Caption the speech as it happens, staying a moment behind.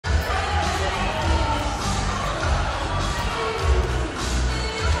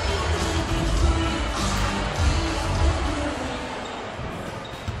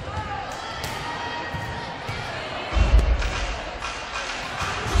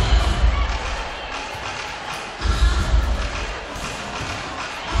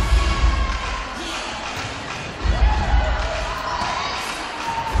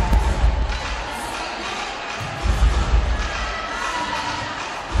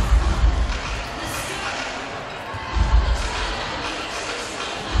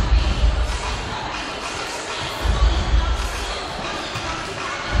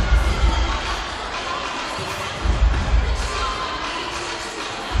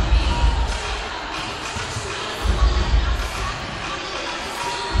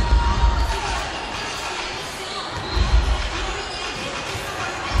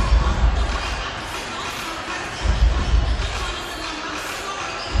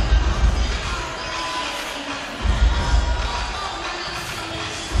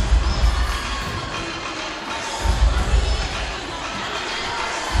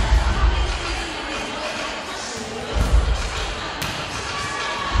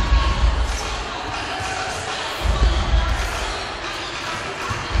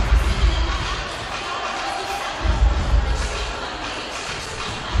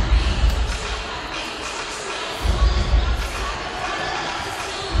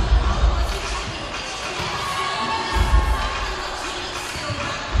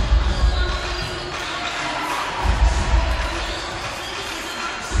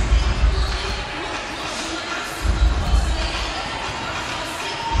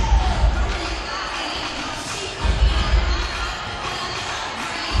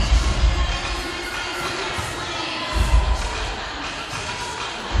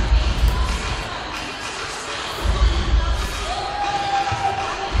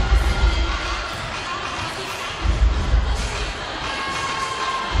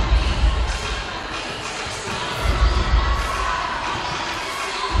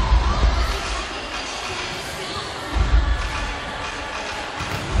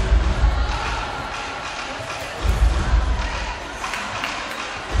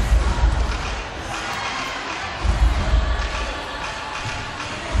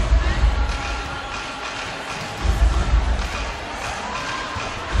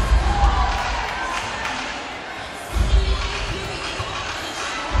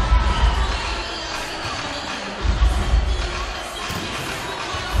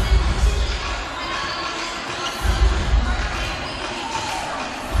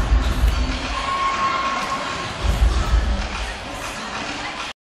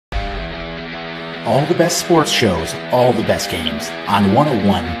All the best sports shows, all the best games on 101.5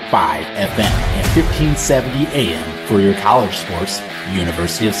 FM and 1570 AM for your college sports,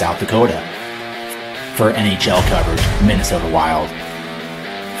 University of South Dakota. For NHL coverage, Minnesota Wild.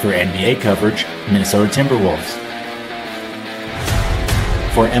 For NBA coverage, Minnesota Timberwolves.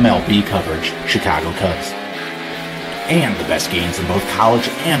 For MLB coverage, Chicago Cubs. And the best games in both college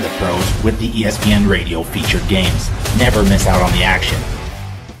and the pros with the ESPN Radio featured games. Never miss out on the action.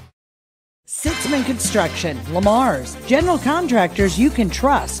 Sitzman Construction, Lamar's, general contractors you can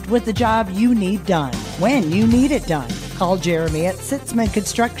trust with the job you need done, when you need it done. Call Jeremy at Sitzman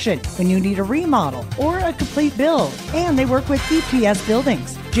Construction when you need a remodel or a complete build. And they work with EPS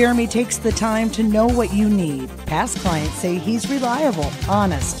buildings. Jeremy takes the time to know what you need. Past clients say he's reliable,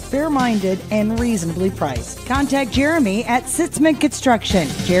 honest, fair-minded, and reasonably priced. Contact Jeremy at Sitzman Construction.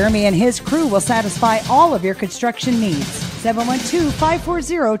 Jeremy and his crew will satisfy all of your construction needs.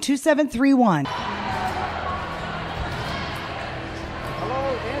 712-540-2731.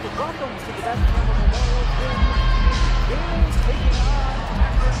 Hello and welcome to the Best Memorial Gym. Games taking on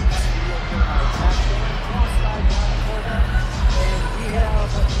Akron-Westfield here on Saturday, alongside Brian Colbert. And we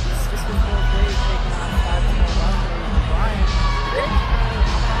have Assistant Coach Dave taking on 5-4 Rutgers. Brian, great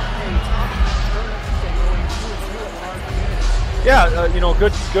tournaments and going 2-2 at large units. Yeah,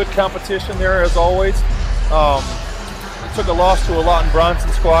 good competition there as always. Took a loss to a Lawton Bronson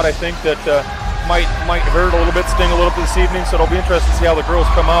squad. I think that might hurt a little bit, sting a little bit this evening. So it'll be interesting to see how the girls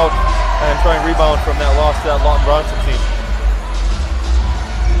come out and try and rebound from that loss to that Lawton Bronson team.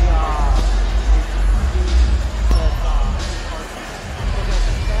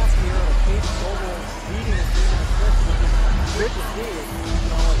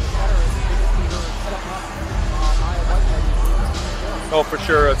 Oh, for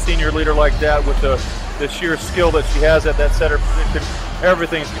sure. A senior leader like that with the sheer skill that she has at that center position,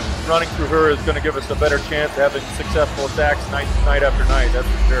 everything's running through her is going to give us a better chance of having successful attacks night after night, that's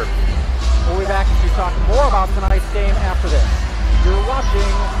for sure. We'll be back to talk more about tonight's game after this. You're watching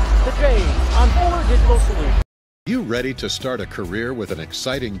the Jays on Fuller Digital Solutions. You ready to start a career with an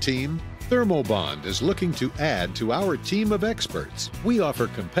exciting team? Thermobond is looking to add to our team of experts. We offer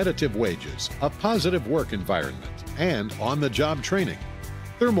competitive wages, a positive work environment, and on-the-job training.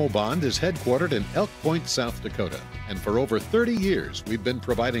 Thermobond is headquartered in Elk Point, South Dakota, and for over 30 years we've been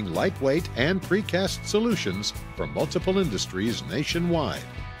providing lightweight and precast solutions for multiple industries nationwide.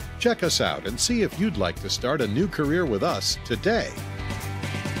 Check us out and see if you'd like to start a new career with us today.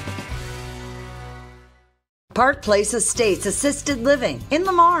 Park Place Estates Assisted Living in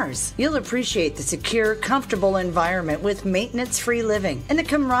Lamar's. You'll appreciate the secure, comfortable environment with maintenance-free living and the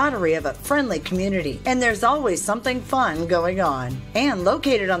camaraderie of a friendly community. And there's always something fun going on. And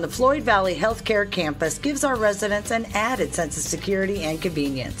located on the Floyd Valley Healthcare campus gives our residents an added sense of security and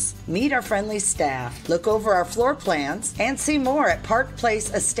convenience. Meet our friendly staff, look over our floor plans, and see more at Park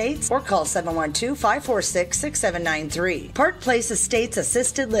Place Estates or call 712-546-6793. Park Place Estates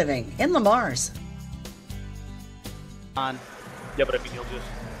Assisted Living in Lamar's. Yeah, but I mean, you'll just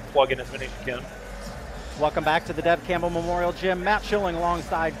plug in as many as you can. Welcome back to the Dev Campbell Memorial Gym. Matt Schilling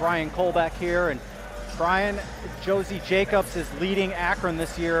alongside Brian Colbeck here. And Brian, Josie Jacobs is leading Akron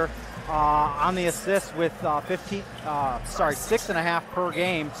this year on the assists with 6.5 per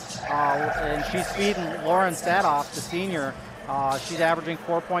game. And she's feeding Lauren Sadoff, the senior. She's averaging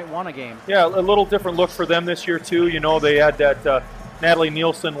 4.1 a game. Yeah, a little different look for them this year, too. You know, they had that Natalie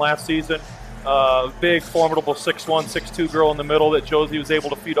Nielsen last season. Big, formidable 6'1", 6'2" girl in the middle that Josie was able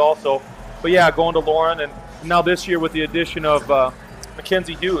to feed also. But yeah, going to Lauren, and now this year with the addition of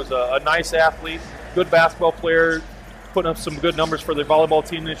Mackenzie Hughes, a nice athlete, good basketball player, putting up some good numbers for the volleyball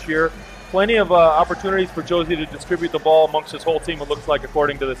team this year. Plenty of opportunities for Josie to distribute the ball amongst his whole team, it looks like,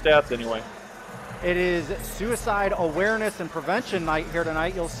 according to the stats anyway. It is suicide awareness and prevention night here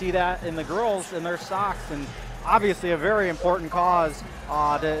tonight. You'll see that in the girls in their socks, and obviously a very important cause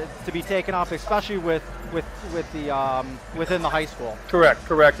to be taken up, especially with the within the high school. Correct.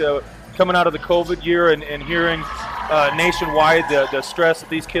 Coming out of the COVID year and hearing nationwide the stress that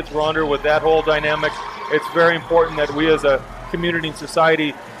these kids were under with that whole dynamic, it's very important that we as a community and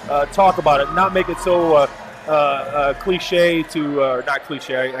society talk about it, not make it so cliche to, not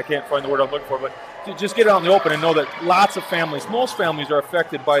cliche, I can't find the word I'm looking for, but to just get it out in the open and know that lots of families, most families are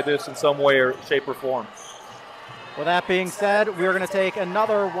affected by this in some way or shape or form. With that being said, we're going to take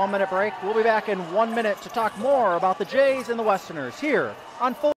another 1-minute break. We'll be back in 1 minute to talk more about the Jays and the Westerners here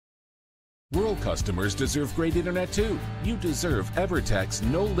on Full. Rural customers deserve great internet too. You deserve EverTech's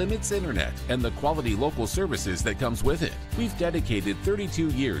No Limits Internet and the quality local services that comes with it. We've dedicated 32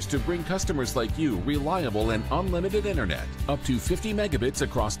 years to bring customers like you reliable and unlimited internet, up to 50 megabits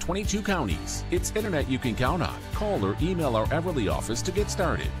across 22 counties. It's internet you can count on. Call or email our Everly office to get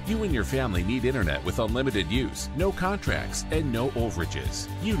started. You and your family need internet with unlimited use, no contracts, and no overages.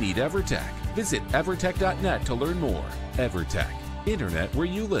 You need EverTech. Visit evertech.net to learn more. EverTech, internet where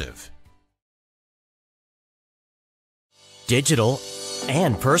you live. Digital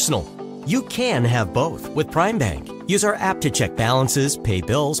and personal. You can have both with Prime Bank. Use our app to check balances, pay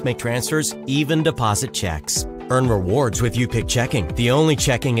bills, make transfers, even deposit checks. Earn rewards with YouPick Checking, the only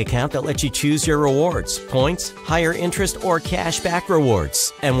checking account that lets you choose your rewards, points, higher interest, or cash back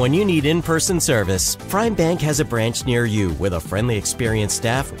rewards. And when you need in-person service, Prime Bank has a branch near you with a friendly, experienced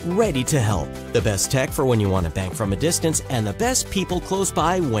staff ready to help. The best tech for when you want to bank from a distance and the best people close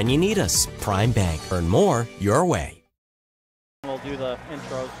by when you need us. Prime Bank. Earn more your way. We'll do the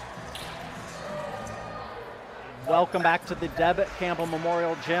intros. Welcome back to the Deb Campbell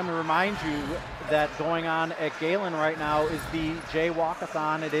Memorial Gym. To remind you that going on at Gehlen right now is the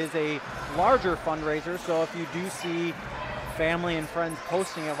J-Walkathon. It is a larger fundraiser, so if you do see family and friends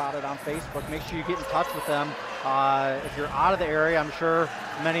posting about it on Facebook, make sure you get in touch with them. If you're out of the area, I'm sure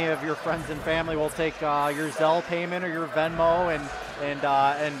many of your friends and family will take your Zelle payment or your Venmo,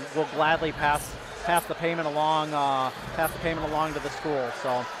 and will gladly pass the payment along to the school.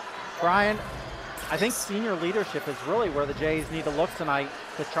 So, Brian, I think senior leadership is really where the Jays need to look tonight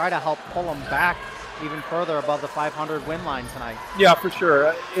to try to help pull them back even further above the 500 win line tonight. Yeah, for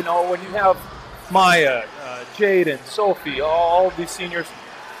sure. When you have Maya, Jaden, Sophie, all of these seniors,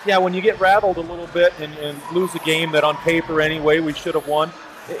 yeah, when you get rattled a little bit and lose a game that on paper anyway we should have won,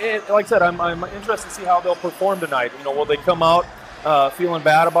 like I said, I'm interested to see how they'll perform tonight. Will they come out feeling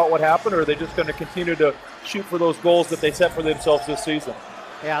bad about what happened, or are they just going to continue to shoot for those goals that they set for themselves this season?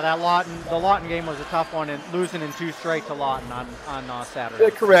 Yeah, the Lawton game was a tough one, and losing in 2 straight to Lawton on Saturday. Yeah,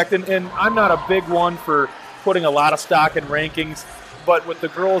 correct, and I'm not a big one for putting a lot of stock in rankings, but with the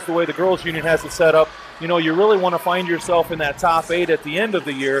girls, the way the girls union has it set up, you really want to find yourself in that top 8 at the end of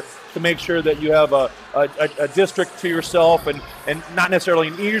the year to make sure that you have a district to yourself and not necessarily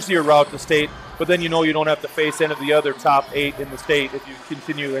an easier route to state, but then you don't have to face any of the other top 8 in the state if you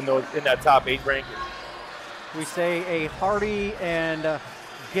continue in that top 8 ranking. We say a hearty and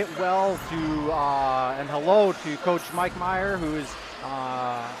get well to and hello to Coach Mike Meyer, who is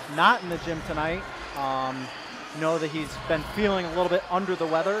not in the gym tonight. Know that he's been feeling a little bit under the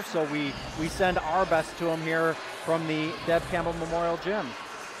weather, so we send our best to him here from the Deb Campbell Memorial Gym.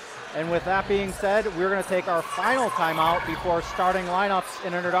 And with that being said, we're going to take our final timeout before starting lineups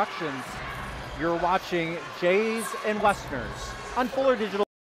and introductions. You're watching Jays and Westerners on Fuller Digital.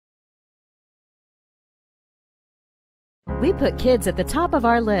 We put kids at the top of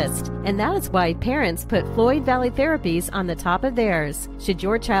our list, and that is why parents put Floyd Valley Therapies on the top of theirs. Should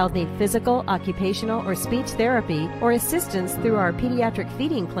your child need physical, occupational, or speech therapy or assistance through our pediatric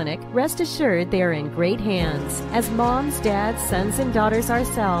feeding clinic, rest assured they are in great hands. As moms, dads, sons, and daughters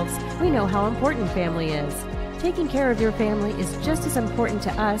ourselves, we know how important family is. Taking care of your family is just as important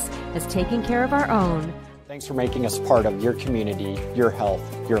to us as taking care of our own. Thanks for making us part of your community, your health,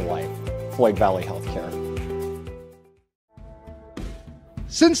 your life. Floyd Valley Healthcare.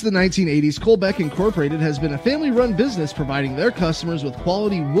 Since the 1980s, Colbeck Incorporated has been a family-run business providing their customers with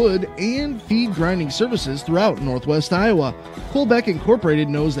quality wood and feed grinding services throughout Northwest Iowa. Colbeck Incorporated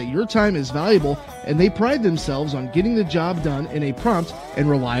knows that your time is valuable, and they pride themselves on getting the job done in a prompt and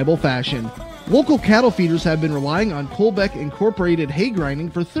reliable fashion. Local cattle feeders have been relying on Colbeck Incorporated hay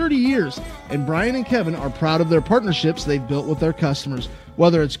grinding for 30 years, and Brian and Kevin are proud of their partnerships they've built with their customers.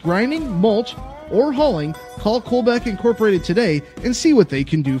 Whether it's grinding, mulch, or hauling, call Colbeck Incorporated today and see what they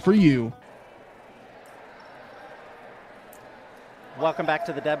can do for you. Welcome back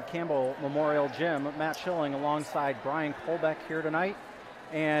to the Deb Campbell Memorial Gym. Matt Schilling alongside Brian Colbeck here tonight.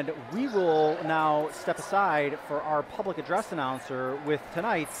 And we will now step aside for our public address announcer with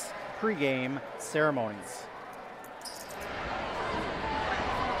tonight's pregame ceremonies.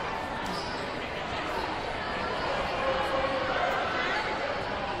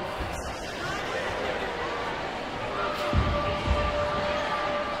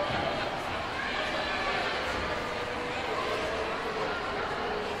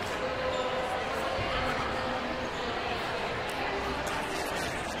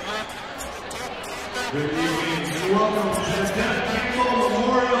 Good evening and welcome to the Deb Campbell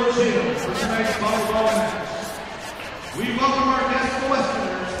Memorial Gym for tonight's volleyball match. We welcome our guests, the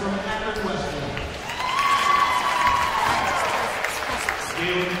Westerners from Akron-Westfield.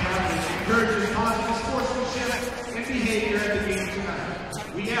 Gehlen County encourages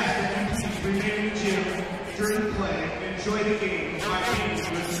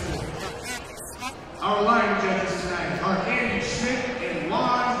Our line judges tonight are Andy Schmidt and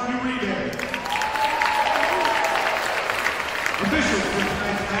Lon Uribe. Officials for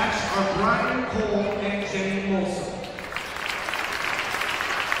tonight's match are Brian Cole and Jenny Molson.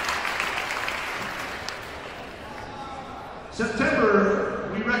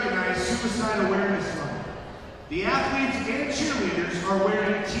 September, we recognize Suicide Awareness Month. The athletes and cheerleaders are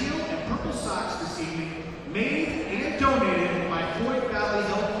wearing teal and purple socks this evening, made and donated by Floyd Valley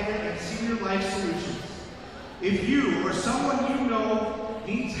Healthcare and Senior Life Solutions. If you or someone you know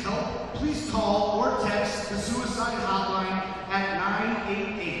needs help, please call or text the suicide hotline at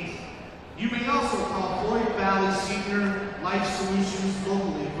 988. You may also call Floyd Valley Senior Life Solutions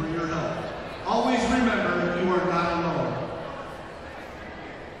locally for your help. Always remember, you are not alone.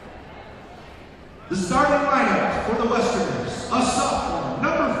 The starting lineup for the Westerners: a sophomore,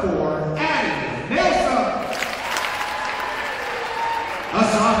 number 4, Addie Nelson. A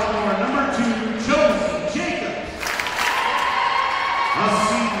sophomore, number 2, Josie Jacobs. A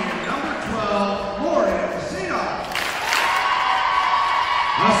senior, number 12, Lauren Zadok.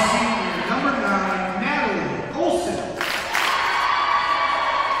 A senior, number 9, Natalie Olsen.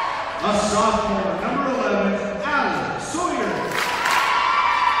 A sophomore, number 11, Allie Sawyer.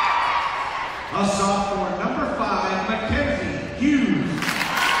 A sophomore, number 5, Mackenzie Hughes.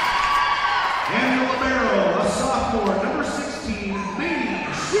 And the libero, a sophomore, number 16, Lady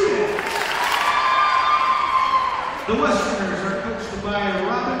Schmidt. The Westerners are coached by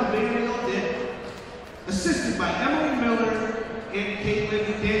Robin Daniel Dick, assisted by Emily Miller and Caitlin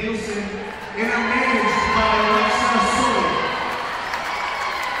Danielson, and are managed by Alexa Sully.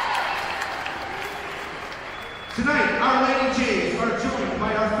 Tonight, our Lady Jays are joined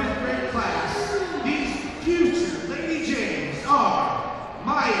by our 5th grade class. These future Lady Jays are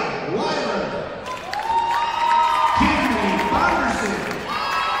Maya Weiler, Kimberly Bonderson,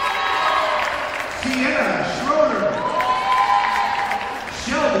 Sienna Schroeder,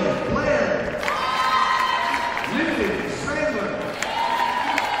 Shelby Blair, Lyndon Strangler,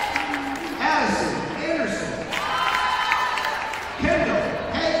 Addison Anderson, Kendall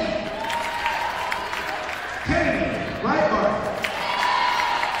Hagee, Kennedy Breitbart,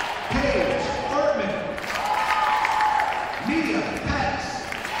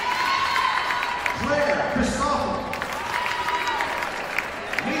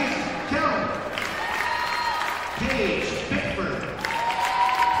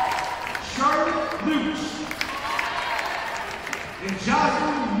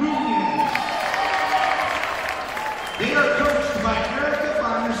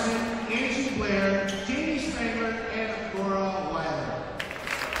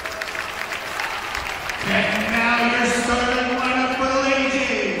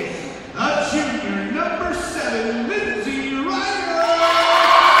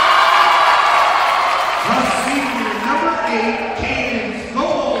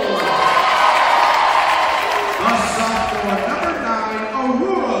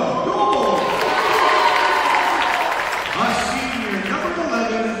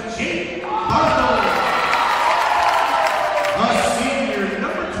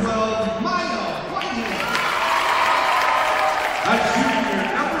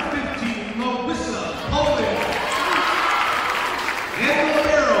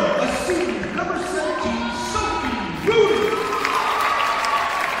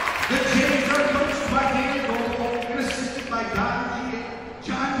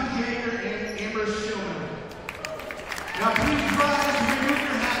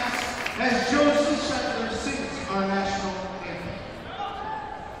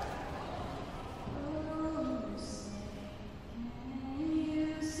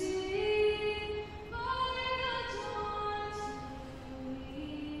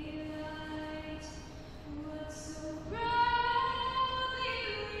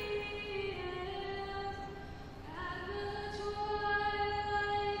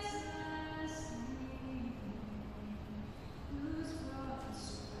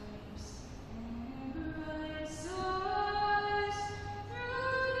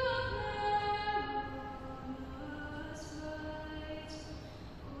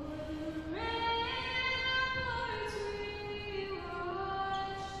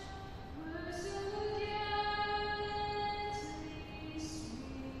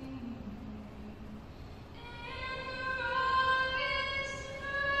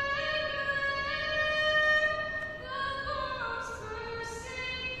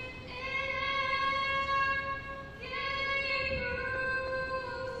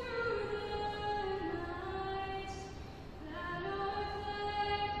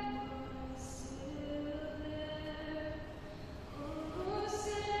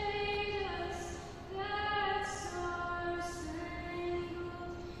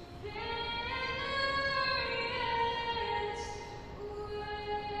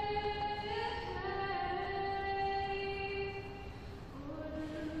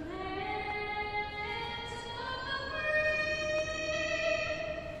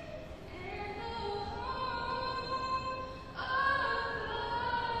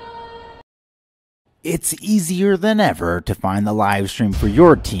 It's easier than ever to find the live stream for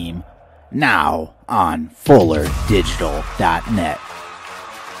your team now on FullerDigital.net.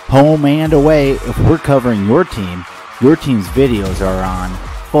 Home and away, if we're covering your team's videos are on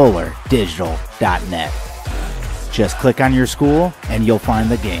FullerDigital.net. Just click on your school and you'll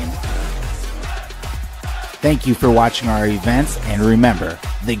find the game. Thank you for watching our events, and remember,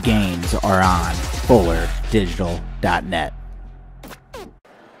 the games are on FullerDigital.net.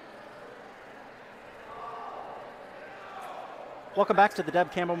 Welcome back to the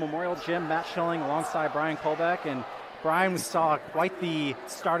Deb Campbell Memorial Gym. Matt Schilling alongside Brian Kolbeck. And Brian, we saw quite the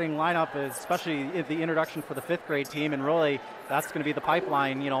starting lineup, especially the introduction for the 5th grade team. And really, that's going to be the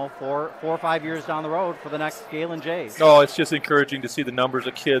pipeline, 4 or 5 years down the road for the next Gehlen Jays. Oh, it's just encouraging to see the numbers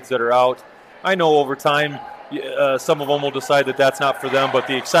of kids that are out. I know over time, some of them will decide that that's not for them, but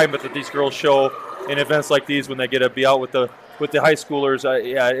the excitement that these girls show in events like these when they get to be out with the high schoolers,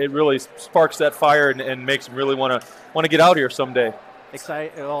 it really sparks that fire and makes them really want to get out here someday.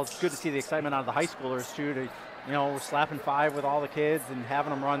 Well, it's good to see the excitement out of the high schoolers too. We're slapping 5 with all the kids and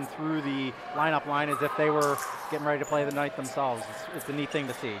having them run through the lineup line as if they were getting ready to play the night themselves. It's a neat thing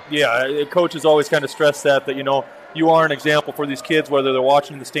to see. Yeah, coaches always kind of stress that you are an example for these kids, whether they're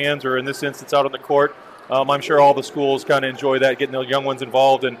watching in the stands or in this instance out on the court. I'm sure all the schools kind of enjoy that, getting the young ones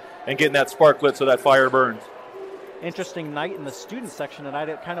involved and getting that spark lit so that fire burns. Interesting night in the student section tonight.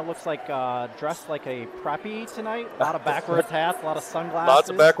 It kind of looks like dressed like a preppy tonight. A lot of backwards hats, a lot of sunglasses. Lots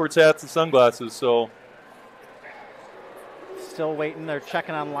of backwards hats and sunglasses. So still waiting. They're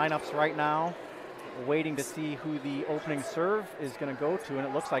checking on lineups right now, waiting to see who the opening serve is going to go to, and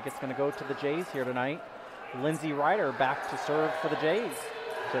it looks like it's going to go to the Jays here tonight. Lindsay Ryder back to serve for the Jays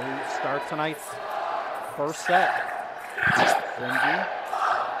to start tonight's first set. Lindsay.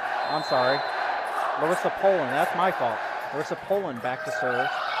 I'm sorry. Larissa Poland, that's my fault. Larissa Poland back to serve. Big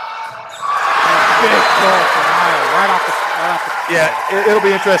serve for Maya, right off the Yeah, it'll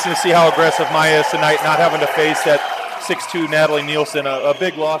be interesting to see how aggressive Maya is tonight, not having to face that 6'2" Natalie Nielsen, a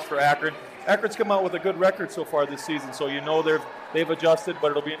big loss for Akron. Akron's come out with a good record so far this season, so they've adjusted, but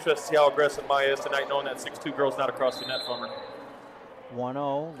it'll be interesting to see how aggressive Maya is tonight, knowing that 6'2" girl's not across the net from her.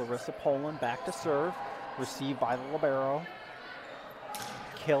 1-0, Larissa Poland back to serve, received by the libero.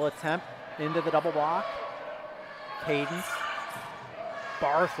 Kill attempt into the double block. Cadence.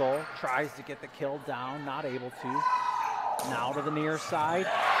 Barthel tries to get the kill down, not able to. Now to the near side.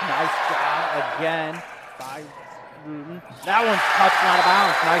 Nice job again by Rudin. That one's touched out of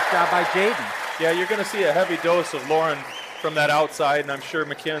bounds. Nice job by Jaden. Yeah, you're going to see a heavy dose of Lauren from that outside, and I'm sure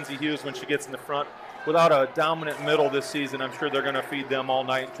Mackenzie Hughes, when she gets in the front, without a dominant middle this season, I'm sure they're going to feed them all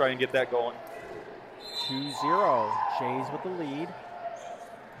night and try and get that going. 2-0. Jays with the lead.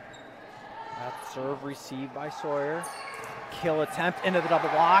 That serve received by Sawyer. Kill attempt into the double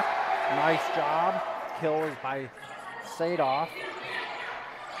block. Nice job. Kill is by Sadoff.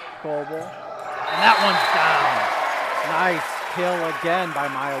 Goebel. And that one's down. Nice kill again by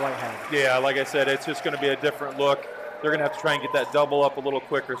Maya Whitehead. Yeah, like I said, it's just going to be a different look. They're going to have to try and get that double up a little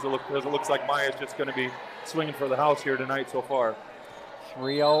quicker, so it looks like Maya's just going to be swinging for the house here tonight so far.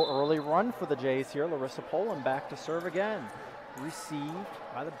 3-0 early run for the Jays here. Larissa Poland back to serve again. Received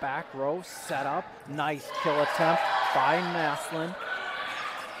by the back row, set up. Nice kill attempt by Maslin.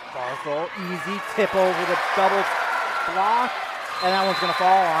 Barthel, easy tip over the double block, and that one's going to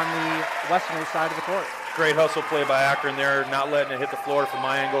fall on the Westerner side of the court. Great hustle play by Akron there, not letting it hit the floor from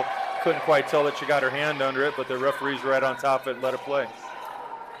my angle. Couldn't quite tell that she got her hand under it, but the referee's right on top of it and let it play.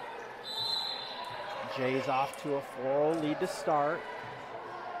 Jays off to a 4-0 lead to start.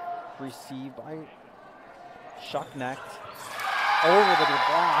 Received by Shucknecht. Over the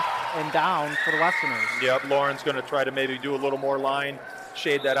block and down for the Westerners. Yep, Lauren's going to try to maybe do a little more line,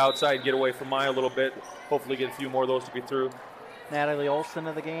 shade that outside, get away from Maya a little bit, hopefully get a few more of those to be through. Natalie Olson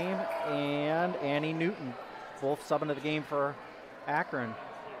of the game and Annie Newton, both subbing to the game for Akron.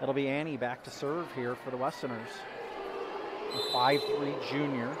 It'll be Annie back to serve here for the Westerners. The 5'3"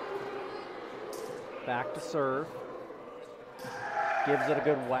 junior. Back to serve. Gives it a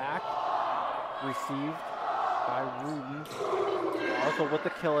good whack. Received by Rudin. Arthur with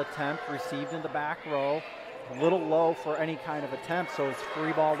the kill attempt, received in the back row. A little low for any kind of attempt, so it's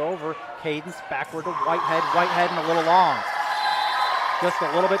free balled over. Cadence backward to Whitehead. Whitehead and a little long. Just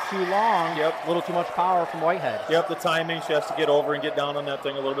a little bit too long. Yep. A little too much power from Whitehead. Yep, the timing. She has to get over and get down on that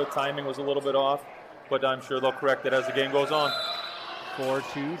thing a little bit. Timing was a little bit off, but I'm sure they'll correct it as the game goes on.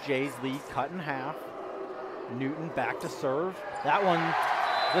 4-2, Jays lead cut in half. Newton back to serve. That one,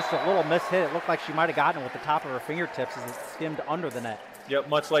 just a little mishit. It looked like she might have gotten it with the top of her fingertips as it skimmed under the net. Yep,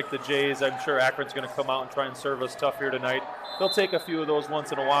 much like the Jays, I'm sure Akron's going to come out and try and serve us tough here tonight. They'll take a few of those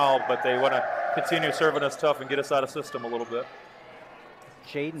once in a while, but they want to continue serving us tough and get us out of system a little bit.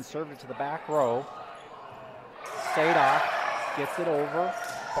 Jaden served it to the back row. Sadoff gets it over.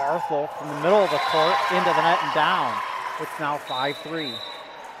 Barthel from the middle of the court into the net and down. It's now 5-3.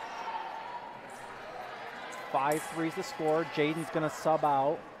 5-3 is the score. Jaden's going to sub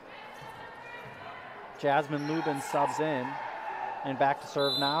out. Jasmine Lubin subs in. And back to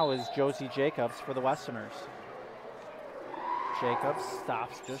serve now is Josie Jacobs for the Westerners. Jacobs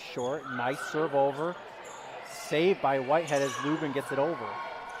stops just short. Nice serve over. Saved by Whitehead as Lubin gets it over.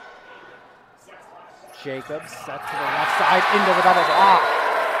 Jacobs set to the left side into the double block.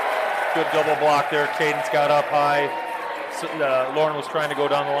 Good double block there. Cadence got up high. Lauren was trying to go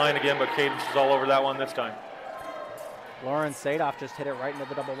down the line again, but Cadence was all over that one this time. Lauren Sadoff just hit it right into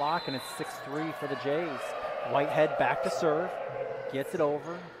the double block, and it's 6-3 for the Jays. Whitehead back to serve. Gets it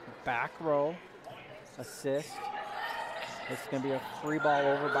over. Back row. Assist. It's going to be a free ball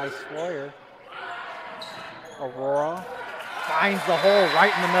over by Sloyer. Aurora finds the hole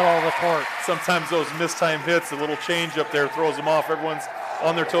right in the middle of the court. Sometimes those mistimed hits, a little change up there throws them off. Everyone's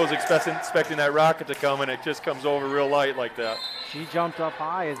on their toes expecting that rocket to come, and it just comes over real light like that. She jumped up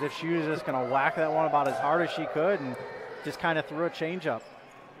high as if she was just going to whack that one about as hard as she could and just kind of threw a change up.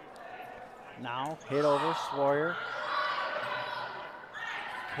 Now hit over Sloyer.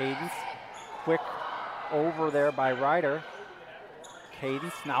 Cadence, quick over there by Ryder.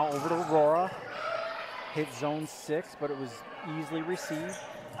 Cadence now over to Aurora. Hit zone 6, but it was easily received.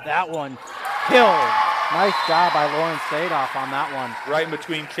 That one killed. Nice job by Lauren Sadoff on that one. Right in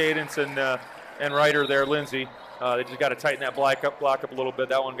between Cadence and Ryder there, Lindsay. They just got to tighten that block up a little bit.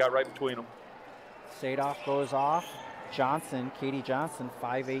 That one got right between them. Sadoff goes off. Johnson, Katie Johnson,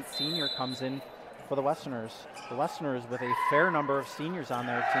 5'8" senior, comes in for the Westerners. The Westerners with a fair number of seniors on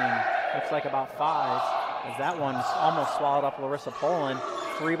their team. Looks like about 5, as that one's almost swallowed up Larissa Poland.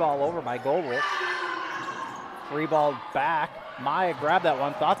 Free ball over by Goldwolf. Free ball back. Maya grabbed that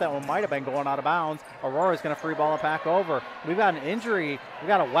one, thought that one might have been going out of bounds. Aurora's going to free ball it back over. We've got an injury. We've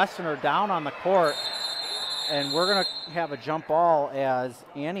got a Westerner down on the court, and we're going to have a jump ball as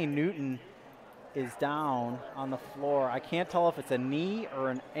Annie Newton is down on the floor. I can't tell if it's a knee or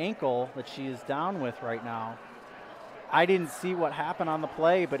an ankle that she is down with right now. I didn't see what happened on the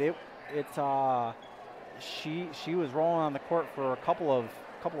play, but she was rolling on the court for a couple of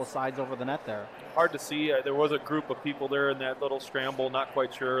sides over the net there. Hard to see. There was a group of people there in that little scramble. Not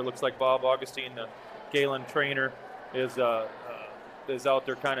quite sure. Looks like Bob Augustine, the Gehlen trainer, is out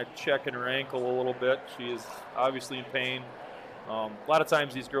there kind of checking her ankle a little bit. She is obviously in pain. A lot of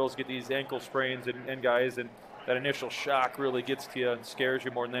times these girls get these ankle sprains and guys, and that initial shock really gets to you and scares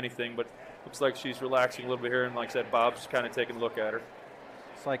you more than anything. But looks like she's relaxing a little bit here, and like I said, Bob's kind of taking a look at her.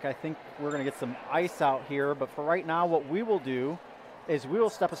 It's like I think we're going to get some ice out here, but for right now, what we will do is we will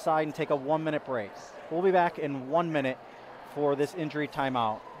step aside and take a 1-minute break. We'll be back in 1 minute for this injury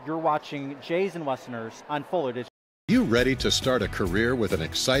timeout. You're watching Jays and Westerners on Fuller Digital. You ready to start a career with an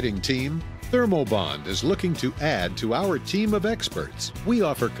exciting team? Thermobond is looking to add to our team of experts. We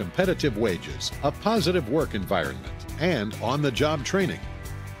offer competitive wages, a positive work environment, and on-the-job training.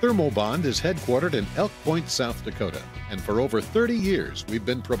 Thermobond is headquartered in Elk Point, South Dakota, and for over 30 years we've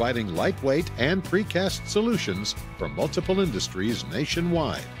been providing lightweight and precast solutions for multiple industries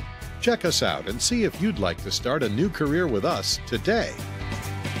nationwide. Check us out and see if you'd like to start a new career with us today.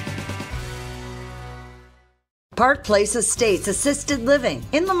 Park Place Estates Assisted Living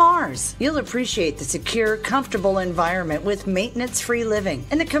in Lamars. You'll appreciate the secure, comfortable environment with maintenance-free living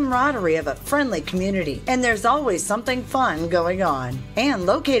and the camaraderie of a friendly community. And there's always something fun going on. And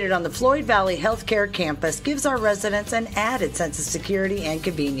located on the Floyd Valley Healthcare campus gives our residents an added sense of security and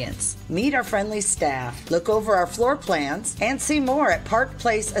convenience. Meet our friendly staff, look over our floor plans, and see more at Park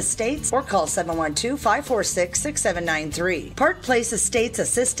Place Estates or call 712-546-6793. Park Place Estates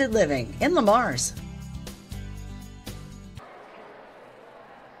Assisted Living in Lamars.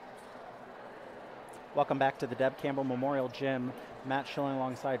 Welcome back to the Deb Campbell Memorial Gym. Matt Schilling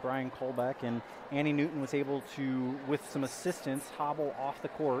alongside Brian Kolbeck, and Annie Newton was able to, with some assistance, hobble off the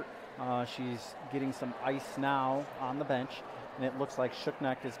court. She's getting some ice now on the bench, and it looks like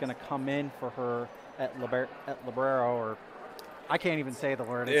Shuknek is going to come in for her at Librero, or I can't even say the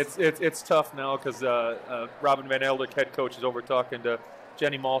word. It's tough now because Robin Van Eldick, head coach, is over talking to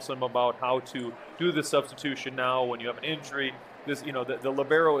Jenny Malsom about how to do the substitution now when you have an injury. This, the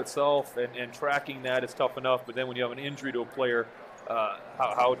libero itself and tracking that is tough enough, but then when you have an injury to a player,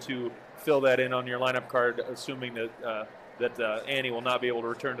 how to fill that in on your lineup card, assuming that Annie will not be able to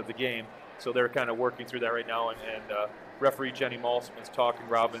return to the game. So they're kind of working through that right now, and referee Jenny Malsom is talking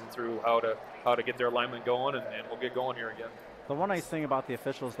Robin through how to get their alignment going, and we'll get going here again. The one nice thing about the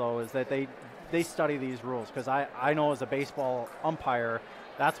officials, though, is that they they study these rules, because I know as a baseball umpire,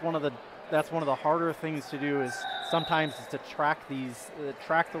 that's one of the harder things to do is sometimes is to track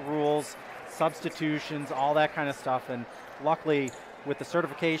the rules, substitutions, all that kind of stuff. And luckily, with the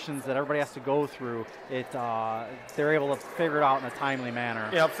certifications that everybody has to go through, they're able to figure it out in a timely manner.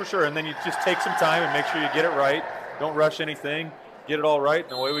 Yeah, for sure. And then you just take some time and make sure you get it right. Don't rush anything. Get it all right,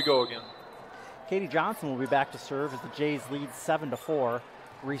 and away we go again. Katie Johnson will be back to serve as the Jays lead 7-4.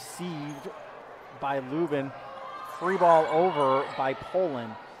 Received by Lubin. Free ball over by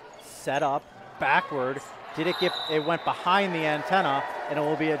Poland. Set up, backward. It went behind the antenna, and it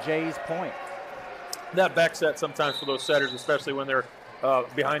will be a Jays point. That back set sometimes for those setters, especially when they're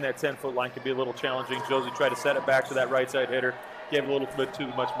behind that 10-foot line, can be a little challenging. Josie tried to set it back to that right side hitter. Gave a little bit too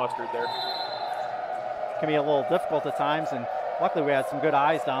much mustard there. Can be a little difficult at times, and luckily we had some good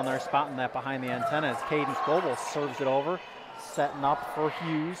eyes down there spotting that behind the antenna as Cadence Goebel serves it over. Setting up for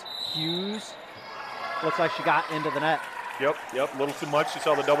Hughes. Hughes looks like she got into the net. Yep, a little too much. You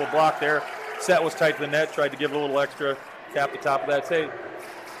saw the double block there. Set was tight to the net, tried to give it a little extra. Tap the top of that tape.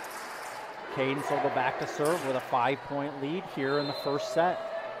 Cadence will go back to serve with a 5-point lead here in the first set.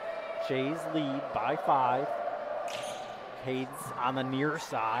 Jays lead by 5. Cadence on the near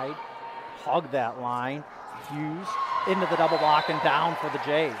side. Hug that line. Hughes into the double block and down for the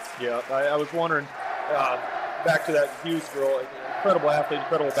Jays. Yeah, I was wondering, back to that Hughes girl, incredible athlete,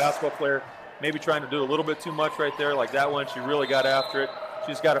 incredible basketball player, maybe trying to do a little bit too much right there. Like that one, she really got after it.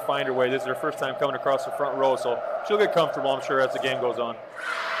 She's got to find her way. This is her first time coming across the front row, so she'll get comfortable, I'm sure, as the game goes on.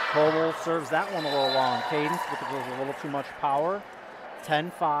 Coble serves that one a little long. Cadence with a little too much power.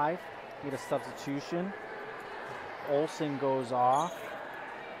 10-5. Need a substitution. Olsen goes off.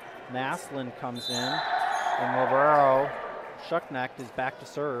 Maslin comes in. And Lobero Shucknecht is back to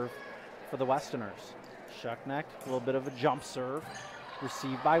serve for the Westerners. Shucknecht, a little bit of a jump serve.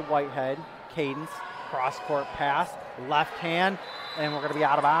 Received by Whitehead. Cadence, cross-court pass. Left hand, and we're going to be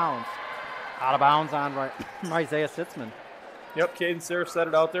out of bounds. Out of bounds on Isaiah Sitzman. Yep, Cadence there set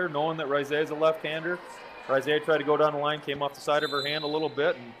it out there, knowing that Isaiah's a left-hander. Isaiah tried to go down the line, came off the side of her hand a little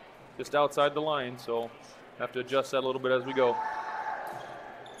bit, and just outside the line, so have to adjust that a little bit as we go.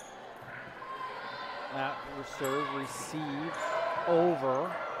 That serve received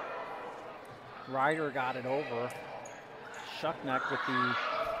over. Ryder got it over. Shucknecht with the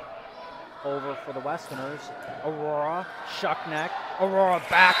over for the Westerners. Aurora, Shucknecht, Aurora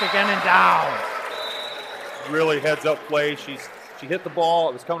back again and down. Really heads up play. She hit the ball.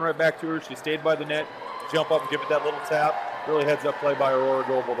 It was coming right back to her. She stayed by the net, jump up and give it that little tap. Really heads up play by Aurora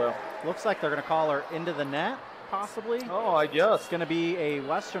Goebel though. Looks like they're going to call her into the net, possibly. Oh, I guess. It's going to be a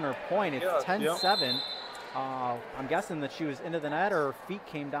Westerner point. It's 10-7. I'm guessing that she was into the net or her feet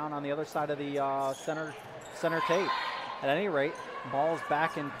came down on the other side of the center tape. At any rate, ball's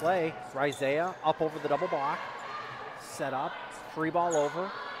back in play. Isaiah up over the double block. Set up. Free ball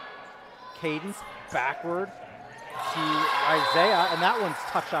over. Cadence backward to Isaiah, and that one's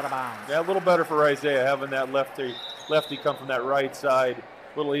touched out of bounds. Yeah, a little better for Isaiah having that lefty come from that right side.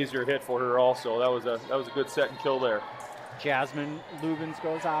 A little easier hit for her also. That was a good set and kill there. Jasmine Lubins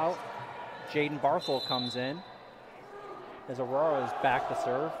goes out. Jaden Barthel comes in as Aurora is back to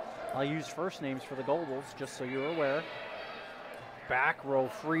serve. I'll use first names for the Goebels just so you're aware. Back row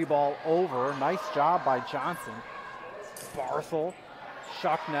free ball over. Nice job by Johnson. Barthel,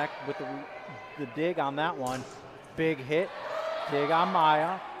 Shucknecht with the dig on that one. Big hit. Dig on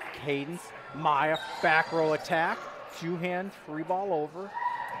Maya. Cadence. Maya back row attack. Two-hand free ball over.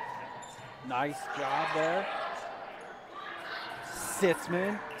 Nice job there.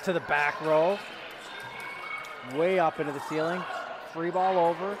 Sitzman to the back row. Way up into the ceiling. Free ball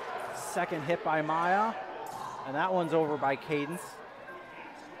over. Second hit by Maya. And that one's over by Cadence.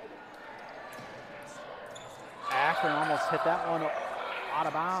 Akron almost hit that one out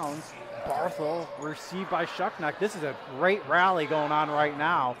of bounds. Barthel received by Shucknecht. This is a great rally going on right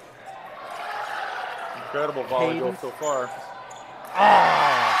now. Incredible volley goal so far.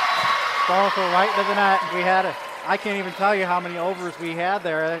 Oh! Barthel right into the net. I can't even tell you how many overs we had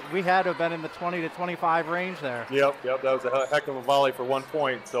there. We had to have been in the 20 to 25 range there. Yep. That was a heck of a volley for 1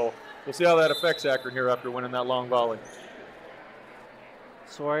 point. So we'll see how that affects Akron here after winning that long volley.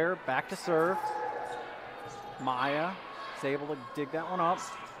 Sawyer back to serve. Maya is able to dig that one up.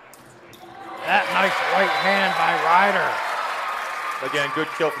 That nice right hand by Ryder. Again, good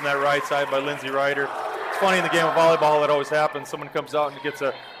kill from that right side by Lindsay Ryder. It's funny in the game of volleyball that always happens. Someone comes out and gets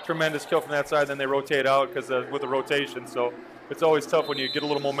a tremendous kill from that side, then they rotate out because with the rotation. So it's always tough when you get a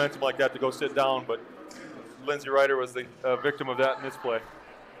little momentum like that to go sit down. But Lindsay Ryder was the victim of that in this play.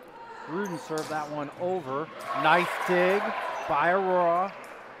 Rudin served that one over. Nice dig by Aurora.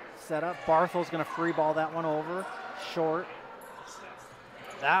 Set up. Barthel's going to free ball that one over. Short.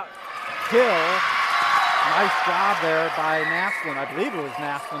 That kill. Nice job there by Naslin. I believe it was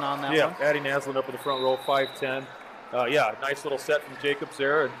Naslin on that one. Yeah, Addie Naslin up in the front row, 5'10". Yeah, nice little set from Jacobs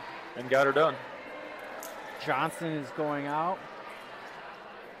there and got her done. Johnson is going out.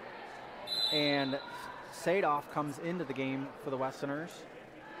 And Sadoff comes into the game for the Westerners.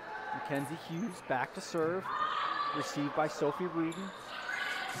 Mackenzie Hughes back to serve. Received by Sophie Rudin.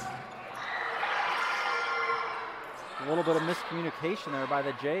 A little bit of miscommunication there by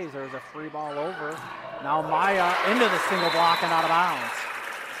the Jays. There was a free ball over. Now Maya into the single block and out of bounds.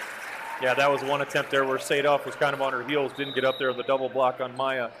 Yeah, that was one attempt there where Sadoff was kind of on her heels, didn't get up there with the double block on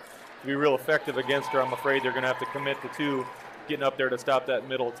Maya. To be real effective against her, I'm afraid they're going to have to commit to two, getting up there to stop that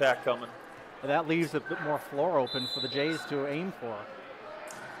middle attack coming. That leaves a bit more floor open for the Jays to aim for.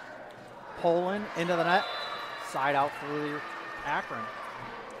 Poland into the net, side out for Akron.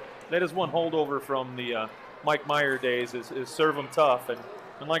 That is one holdover from the Mike Meyer days is serve them tough. And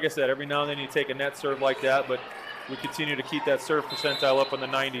like I said, every now and then you take a net serve like that, but we continue to keep that serve percentile up in the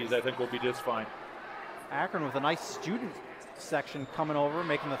 90s. I think we'll be just fine. Akron with a nice student section coming over,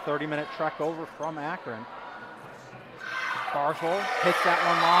 making the 30-minute trek over from Akron. Barthel hits that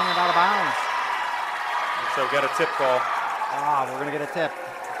one long and out of bounds. So we got a tip call. We're going to get a tip.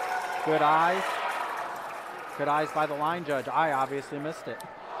 Good eyes. Good eyes by the line judge. I obviously missed it.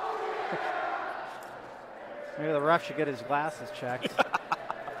 Maybe the ref should get his glasses checked.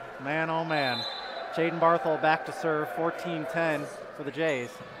 Man, oh man. Jaden Barthel back to serve, 14-10 for the Jays.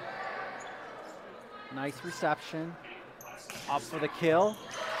 Nice reception. Up for the kill.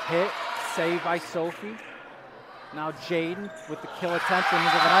 Hit. Saved by Sophie. Now Jaden with the kill attempt into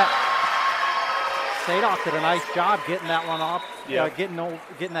the net. Sadoff did a nice job getting that one off,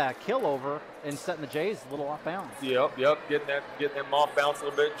 getting that kill over and setting the Jays a little off balance. Yep, getting them off balance a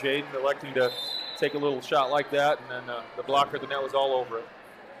little bit. Jaden electing to take a little shot like that, and then the blocker of the net was all over it.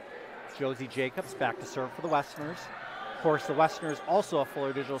 Josie Jacobs back to serve for the Westerners. Of course, the Westerners also a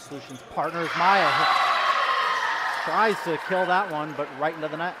Fuller Digital Solutions partners. Maya tries to kill that one, but right into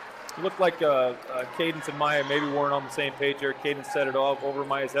the net. It looked like Cadence and Maya maybe weren't on the same page there. Cadence set it off over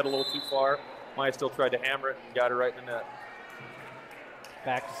Maya's head a little too far. Maya still tried to hammer it and got it right in the net.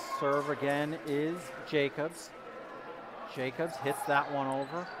 Back to serve again is Jacobs. Jacobs hits that one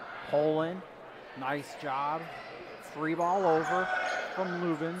over. Poland, nice job. Free ball over from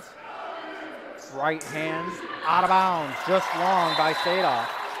Lubins. Right hand, out of bounds, just long by Sadoff.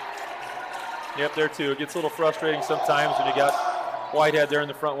 Yep, there too. It gets a little frustrating sometimes when you got Whitehead there in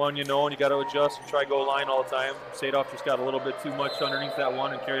the front one, and you got to adjust and try to go line all the time. Sadoff just got a little bit too much underneath that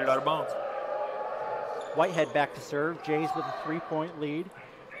one and carried it out of bounds. Whitehead back to serve. Jays with a 3-point lead.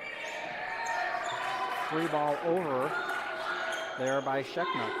 Free ball over there by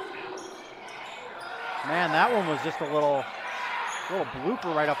Shecknut. Man, that one was just a little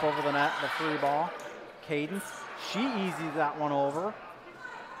blooper right up over the net, the free ball. Cadence, she eases that one over.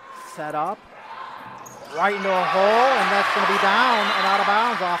 Set up, right into a hole, and that's going to be down and out of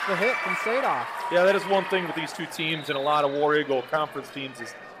bounds off the hit from Sadoff. Yeah, that is one thing with these two teams and a lot of War Eagle conference teams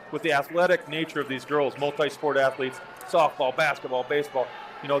is with the athletic nature of these girls, multi-sport athletes, softball, basketball, baseball,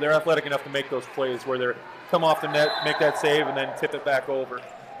 they're athletic enough to make those plays where they come off the net, make that save, and then tip it back over.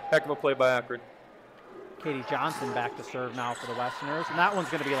 Heck of a play by Akron. Katie Johnson back to serve now for the Westerners, and that one's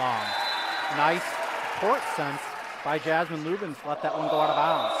going to be long. Nice court sense by Jasmine Lubins to let that one go out of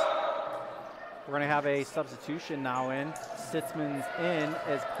bounds. We're going to have a substitution now in. Sitzman's in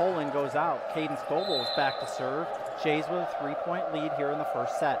as Poland goes out. Cadence Goebel is back to serve. Jays with a 3-point lead here in the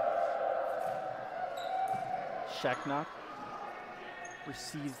first set. Shecknut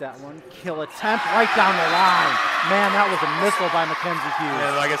receives that one. Kill attempt right down the line. Man, that was a missile by Mackenzie Hughes.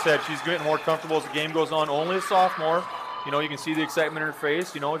 And like I said, she's getting more comfortable as the game goes on. Only a sophomore. You can see the excitement in her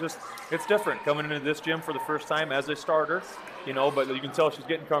face. It's different coming into this gym for the first time as a starter. But you can tell she's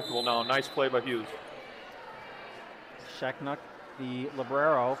getting comfortable now. Nice play by Hughes. Shecknut, the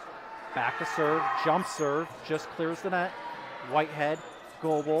libero, back to serve, jump serve, just clears the net. Whitehead,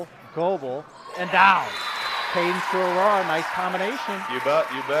 Goebel, and down. Cadence to Aurora, nice combination. You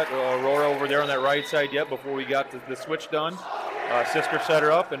bet. Aurora over there on that right side before we got the switch done. Sisker set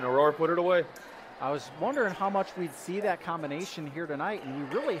her up, and Aurora put it away. I was wondering how much we'd see that combination here tonight, and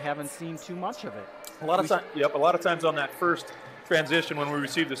we really haven't seen too much of it. A lot of times on that first transition when we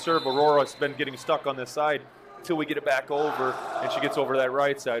receive the serve, Aurora's been getting stuck on this side until we get it back over, and she gets over to that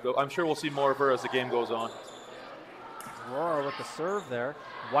right side. But I'm sure we'll see more of her as the game goes on. Aurora with the serve there.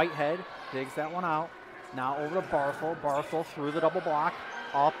 Whitehead digs that one out. Now over to Barthel. Barthel through the double block,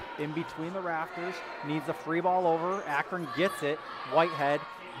 up in between the rafters. Needs a free ball over. Akron gets it. Whitehead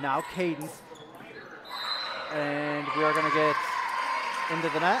Now Cadence. And we are going to get into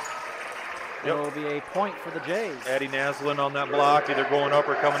the net. It will be a point for the Jays. Addie Naslin on that block, either going up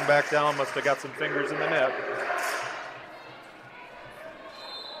or coming back down. Must have got some fingers in the net.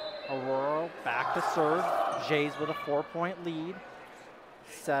 Aurora back to serve. Jays with a 4-point lead.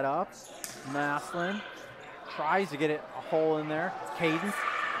 Set up. Naslin tries to get it a hole in there. Cadence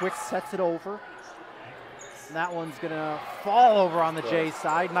quick sets it over. And that one's going to fall over on the Jays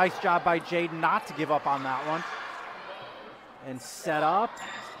side. Nice job by Jaden not to give up on that one. And set up.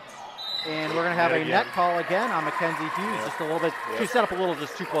 And we're going to have a net call again on Mackenzie Hughes. Just a little bit. She set up a little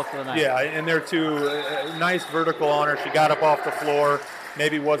just too close to the net. Yeah, and there too, nice vertical on her. She got up off the floor.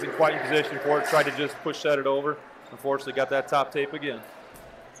 Maybe wasn't quite in position for it. Tried to just push set it over. Unfortunately, got that top tape again.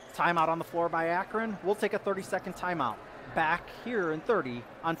 Timeout on the floor by Akron. We'll take a 30-second timeout. Back here in 30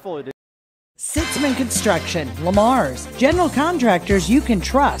 on Fully. Sitzman Construction, Lamar's, general contractors you can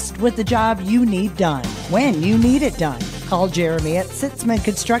trust with the job you need done, when you need it done. Call Jeremy at Sitzman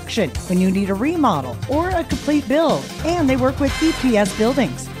Construction when you need a remodel or a complete build. And they work with EPS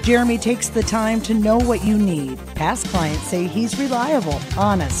buildings. Jeremy takes the time to know what you need. Past clients say he's reliable,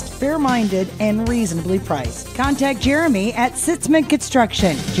 honest, fair-minded, and reasonably priced. Contact Jeremy at Sitzman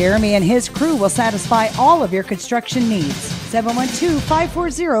Construction. Jeremy and his crew will satisfy all of your construction needs.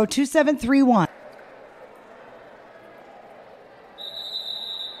 712-540-2731.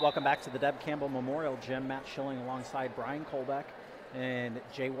 Welcome back to the Deb Campbell Memorial Gym. Matt Schilling alongside Brian Kolbeck. And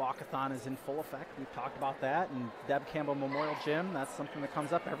Jay Walkathon is in full effect. We've talked about that. And Deb Campbell Memorial Gym, that's something that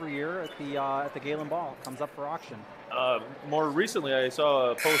comes up every year at the Gehlen Ball. It comes up for auction. More recently, I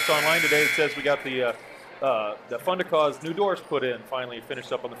saw a post online today that says we got the Fund a Cause new doors put in, finally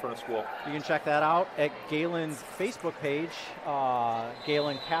finished up on the front of school. You can check that out at Gehlen's Facebook page,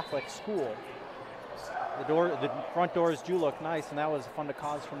 Gehlen Catholic School. The front doors do look nice, and that was a Fund a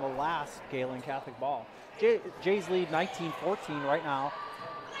Cause from the last Gehlen Catholic Ball. Jays lead 19-14 right now.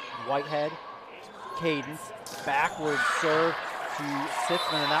 Whitehead, Cadence, backward serve to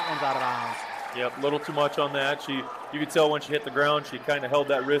Sitzman, and that one's out of bounds. Yep, a little too much on that. You could tell when she hit the ground, she kind of held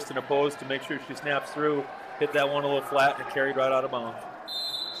that wrist in a pose to make sure she snaps through, hit that one a little flat, and it carried right out of bounds.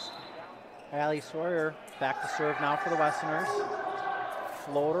 Allie Sawyer back to serve now for the Westerners.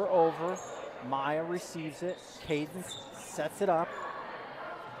 Floater over. Maya receives it. Cadence sets it up.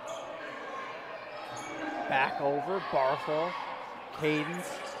 Back over. Barthel. Cadence.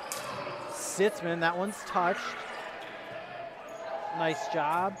 Sitzman. That one's touched. Nice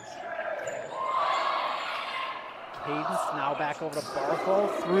job. Cadence now back over to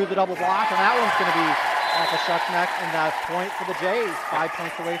Barthel. Through the double block. And that one's going to be at the Shuckneck. And that point for the Jays. 5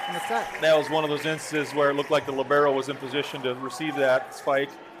 points away from the set. That was one of those instances where it looked like the libero was in position to receive that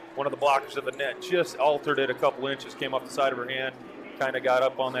spike. One of the blockers of the net just altered it a couple inches, came off the side of her hand, kind of got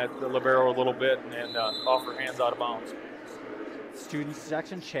up on the libero a little bit, and off her hands out of bounds. Student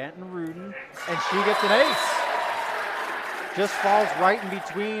section, Chanton Rudin, and she gets an ace. Just falls right in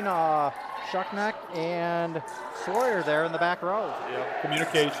between Shuckneck and Sawyer there in the back row. Yeah,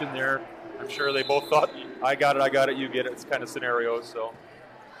 communication there. I'm sure they both thought, I got it, you get it. It's kind of scenarios. So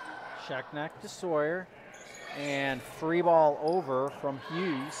Shuckneck to Sawyer. And free ball over from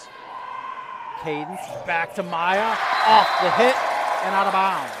Hughes. Cadence back to Maya, off the hit and out of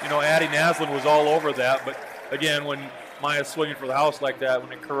bounds. You know, Addie Naslin was all over that, but again, when Maya's swinging for the house like that,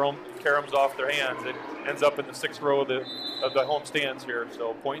 when it caroms off their hands, it ends up in the 6th row of the home stands here.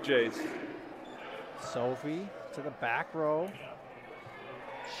 So point Jays. Sophie to the back row.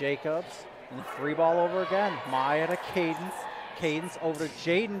 Jacobs and free ball over again. Maya to Cadence. Cadence over to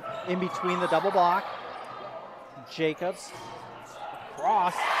Jaden in between the double block. Jacobs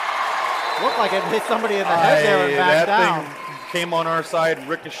cross. Looked like it hit somebody in the head there and back down. Thing came on our side,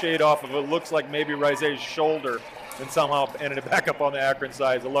 ricocheted off of it. Looks like maybe Rize's shoulder, and somehow ended it back up on the Akron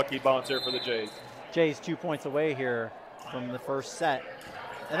side. It's a lucky bounce there for the Jays. Jays 2 points away here from the first set.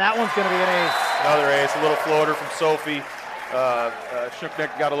 And that one's going to be an ace. Another ace, a little floater from Sophie.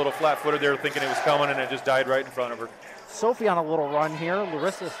 Shuckneck got a little flat-footed there thinking it was coming, and it just died right in front of her. Sophie on a little run here.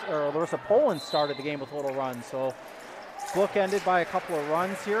 Larissa Poland started the game with a little run, so bookended by a couple of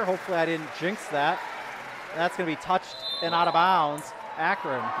runs here. Hopefully I didn't jinx that. That's going to be touched and out of bounds.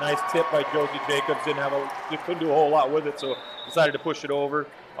 Akron. Nice tip by Josie Jacobs. Couldn't do a whole lot with it, so decided to push it over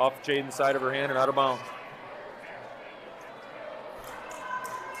off Jaden's side of her hand and out of bounds.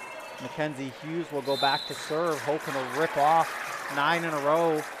 Mackenzie Hughes will go back to serve, hoping to rip off 9 in a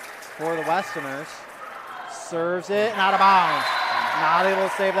row for the Westerners. Serves it and out of bounds. Not able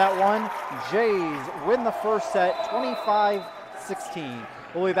to save that one. Jays win the first set 25-16.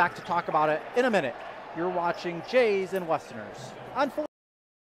 We'll be back to talk about it in a minute. You're watching Jays and Westerners on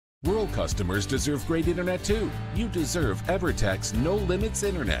Rural customers deserve great internet too. You deserve EverTech's no limits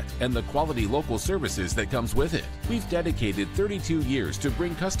internet and the quality local services that comes with it. We've dedicated 32 years to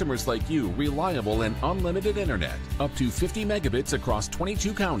bring customers like you reliable and unlimited internet, up to 50 megabits across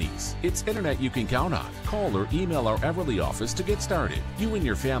 22 counties. It's internet you can count on. Call or email our Everly office to get started. You and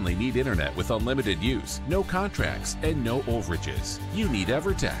your family need internet with unlimited use, no contracts, and no overages. You need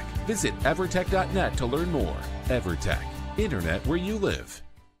EverTech. Visit evertech.net to learn more. EverTech, internet where you live.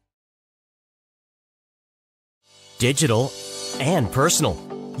 Digital and personal.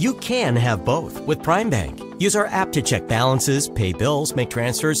 You can have both with Prime Bank. Use our app to check balances, pay bills, make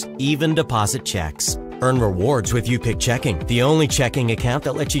transfers, even deposit checks. Earn rewards with YouPick Checking, the only checking account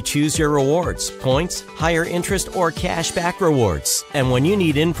that lets you choose your rewards, points, higher interest, or cash back rewards. And when you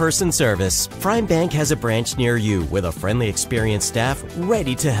need in-person service, Prime Bank has a branch near you with a friendly, experienced staff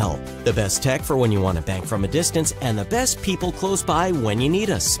ready to help. The best tech for when you want to bank from a distance and the best people close by when you need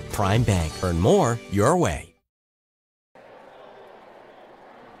us. Prime Bank. Earn more your way.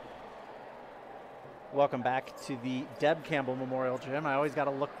 Welcome back to the Deb Campbell Memorial Gym. I always got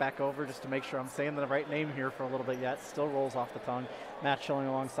to look back over just to make sure I'm saying the right name here for a little bit yet. Still rolls off the tongue. Matt Schilling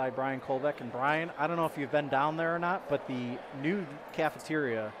alongside Brian Kolbeck. And Brian, I don't know if you've been down there or not, but the new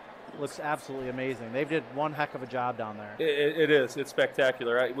cafeteria looks absolutely amazing. They did one heck of a job down there. It is. It's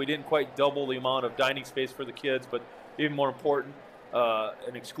spectacular. We didn't quite double the amount of dining space for the kids, but even more important,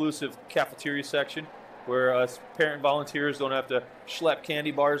 an exclusive cafeteria section where us parent volunteers don't have to schlep candy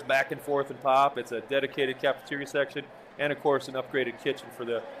bars back and forth and pop. It's a dedicated cafeteria section, and of course an upgraded kitchen for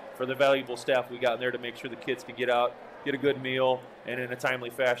the valuable staff we got in there to make sure the kids can get out, get a good meal, and in a timely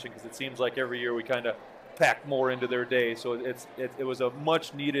fashion, because it seems like every year we kind of pack more into their day. So it was a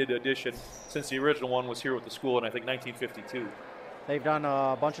much needed addition since the original one was here with the school in, I think, 1952. They've done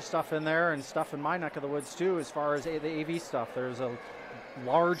a bunch of stuff in there and stuff in my neck of the woods too, as far as the AV stuff. There's a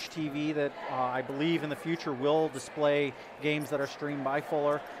large TV that I believe in the future will display games that are streamed by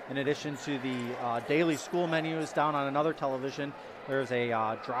Fuller. In addition to the daily school menus down on another television, there's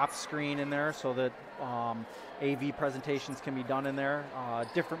a drop screen in there so that AV presentations can be done in there.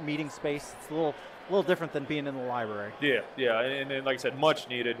 Different meeting space. It's a little different than being in the library. Yeah, and like I said, much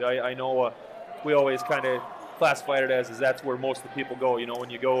needed. I know we always kind of classified it as that's where most of the people go. You know, when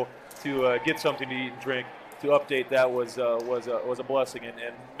you go to get something to eat and drink, to update that was a blessing, and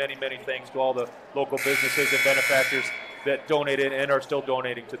many thanks to all the local businesses and benefactors that donated and are still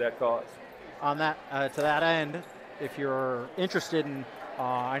donating to that cause. On that to that end, if you're interested in,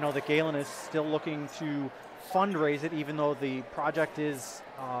 I know that Gehlen is still looking to fundraise it, even though the project is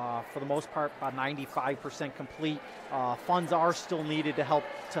for the most part about 95% complete. Funds are still needed to help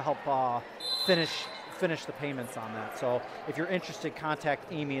finish the payments on that. So if you're interested, contact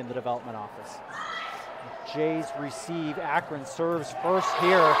Amy in the development office. Jays receive. Akron serves first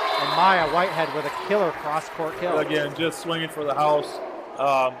here, and Maya Whitehead with a killer cross-court kill. Again, just swinging for the house,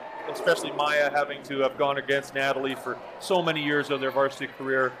 especially Maya having to have gone against Natalie for so many years of their varsity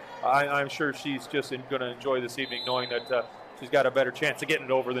career. I'm sure she's just going to enjoy this evening knowing that she's got a better chance of getting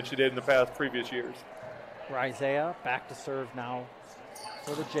it over than she did in the previous years. Rizea back to serve now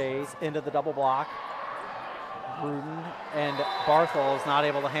for the Jays, into the double block. Rudin, and Barthol is not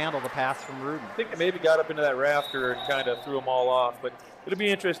able to handle the pass from Rudin. I think it maybe got up into that rafter and kind of threw them all off, but it'll be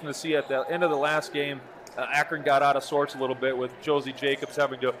interesting to see at the end of the last game. Akron got out of sorts a little bit with Josie Jacobs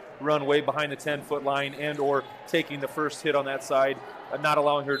having to run way behind the 10-foot line and or taking the first hit on that side, not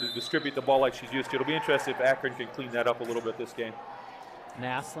allowing her to distribute the ball like she's used to. It'll be interesting if Akron can clean that up a little bit this game.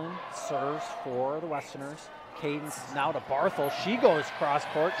 Naslin serves for the Westerners. Cadence now to Barthol. She goes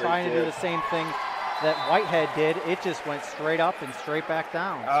cross-court, trying to do the same thing that Whitehead did. It just went straight up and straight back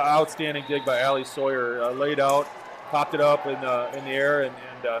down. Outstanding dig by Allie Sawyer. Laid out, popped it up in the air, and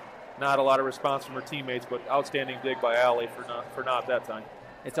not a lot of response from her teammates, but outstanding dig by Allie for not that time.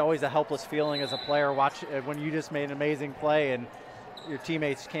 It's always a helpless feeling as a player when you just made an amazing play and your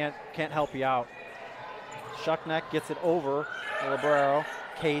teammates can't help you out. Shuckneck gets it over to Librero.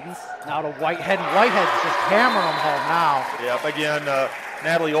 Cadence now to Whitehead. Whitehead's just hammering them home now. Yep, again,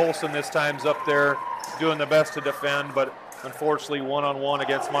 Natalie Olson this time's up there doing the best to defend, but unfortunately one-on-one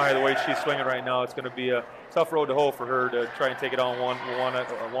against Maya, the way she's swinging right now, it's going to be a tough road to hoe for her to try and take it on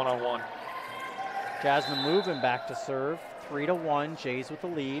one-on-one. Jasmine moving back to serve. 3-1, Jays with the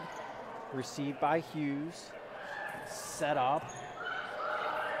lead. Received by Hughes. Set up.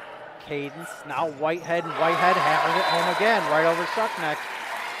 Cadence, now Whitehead, and Whitehead hammering it home again, right over Shuckneck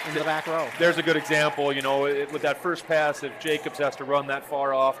in the back row. There's a good example, you know, with that first pass, if Jacobs has to run that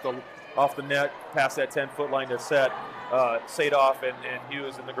far off the net, past that 10-foot line to set, Sadoff and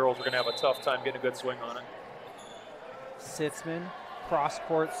Hughes and the girls are going to have a tough time getting a good swing on it. Sitzman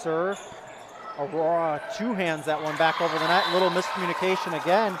cross-court serve. Aurora two-hands that one back over the net. Little miscommunication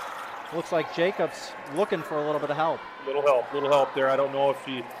again. Looks like Jacobs looking for a little bit of help. Little help there. I don't know if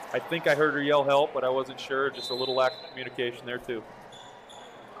I think I heard her yell help, but I wasn't sure. Just a little lack of communication there too.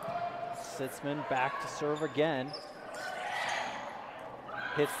 Sitzman back to serve again.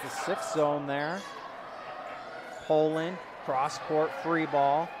 Hits the 6 zone there. Poland, cross-court free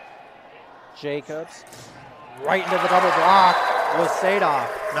ball. Jacobs, right into the double block was Sadov.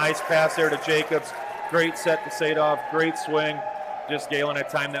 Nice pass there to Jacobs. Great set to Sadov. Great swing. Just Gehlen had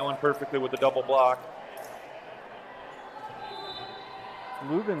timed that one perfectly with the double block.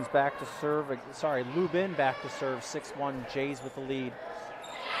 Lubin back to serve. 6-1, Jays with the lead.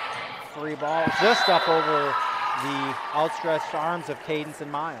 Free ball just up over the outstretched arms of Cadence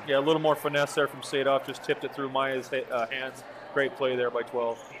and Maya. Yeah, a little more finesse there from Sadov. Just tipped it through Maya's hands. Great play there by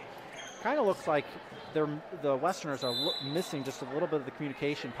 12. Kind of looks like the Westerners are missing just a little bit of the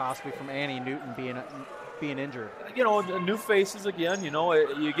communication, possibly from Annie Newton being injured. You know, new faces again. You know,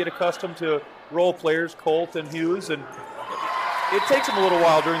 you get accustomed to role players, Colt and Hughes, and it takes them a little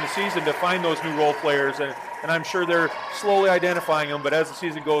while during the season to find those new role players, and I'm sure they're slowly identifying them. But as the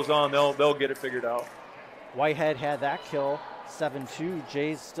season goes on, they'll get it figured out. Whitehead had that kill, 7-2.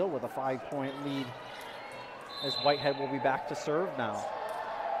 Jays still with a 5-point lead, as Whitehead will be back to serve now.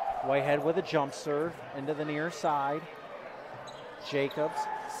 Whitehead with a jump serve into the near side. Jacobs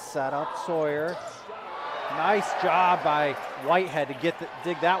set up Sawyer. Nice job by Whitehead to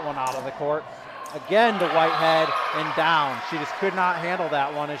dig that one out of the court. Again to Whitehead and down. She just could not handle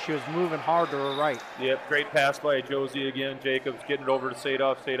that one as she was moving hard to her right. Yep, great pass by Josie again. Jacobs getting it over to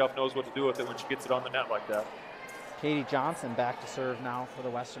Sadov. Sadov knows what to do with it when she gets it on the net like that. Katie Johnson back to serve now for the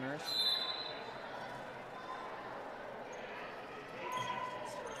Westerners.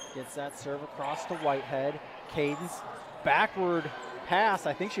 Gets that serve across to Whitehead. Cadence, backward pass.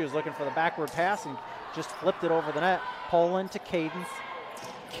 I think she was looking for the backward pass and just flipped it over the net. Poland to Cadence.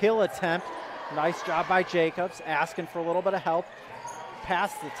 Kill attempt. Nice job by Jacobs, asking for a little bit of help.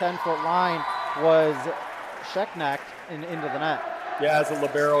 Past the 10-foot line was Schecknecht and into the net. Yeah, as a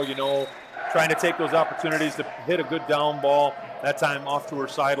libero, you know, trying to take those opportunities to hit a good down ball. That time off to her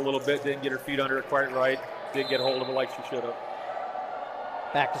side a little bit, didn't get her feet under it quite right. Didn't get a hold of it like she should have.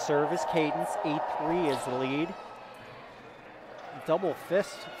 Back to serve is Cadence. 8-3 is the lead. Double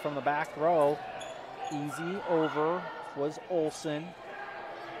fist from the back row. Easy over was Olsen.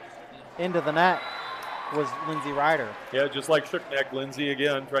 Into the net was Lindsay Ryder. Yeah, just like Shookneck, Lindsay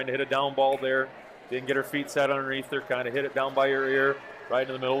again trying to hit a down ball there. Didn't get her feet set underneath her, kind of hit it down by her ear, right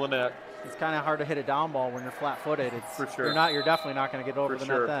in the middle of the net. It's kind of hard to hit a down ball when you're flat-footed. It's for sure. You're definitely not going to get over the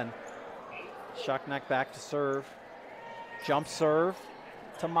net then. Shookneck back to serve. Jump serve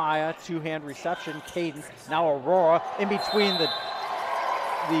to Maya. Two-hand reception. Cadence. Now Aurora in between the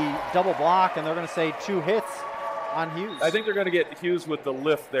double block, and they're going to say 2 hits on Hughes. I think they're going to get Hughes with the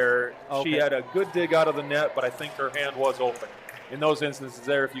lift there. Okay. She had a good dig out of the net, but I think her hand was open. In those instances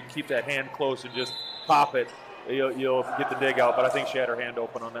there, if you keep that hand close and just pop it, you'll get the dig out, but I think she had her hand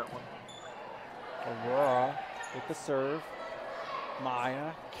open on that one. Aurora with the serve.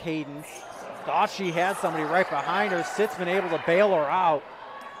 Maya, Cadence. Thought she had somebody right behind her. Sitzman able to bail her out.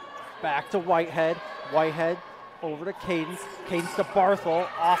 Back to Whitehead. Whitehead over to Cadence. Cadence to Barthel.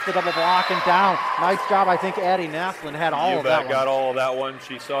 Off the double block and down. Nice job. I think Addie Naslin had all of that one. Got all of that one.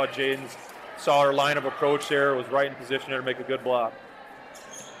 She saw saw her line of approach there. Was right in position there to make a good block.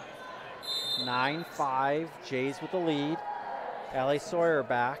 9-5. Jays with the lead. Allie Sawyer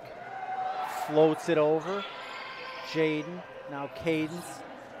back. Floats it over. Jaden. Now Cadence.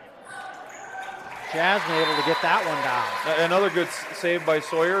 Jasmine able to get that one down. Another good save by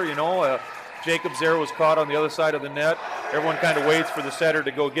Sawyer. You know, Jacobs there was caught on the other side of the net. Everyone kind of waits for the setter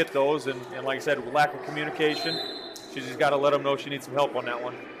to go get those. And like I said, with lack of communication, she's just got to let them know she needs some help on that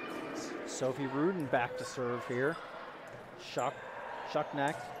one. Sophie Rudin back to serve here.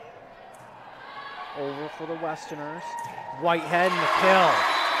 Shooknecht. Over for the Westerners. Whitehead and the kill.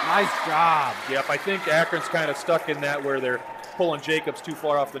 Nice job. Yep, I think Akron's kind of stuck in that where they're pulling Jacobs too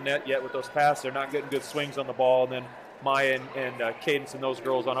far off the net yet with those passes. They're not getting good swings on the ball. And then Maya and Cadence and those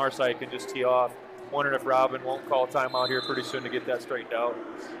girls on our side can just tee off. Wondering if Robin won't call a timeout here pretty soon to get that straightened out.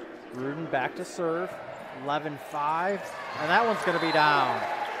 Rudin back to serve. 11-5. And that one's going to be down.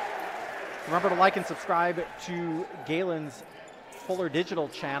 Remember to like and subscribe to Gehlen's Fuller Digital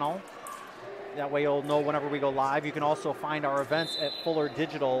channel. That way you'll know whenever we go live. You can also find our events at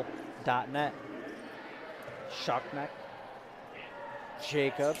fullerdigital.net. Shooknecht.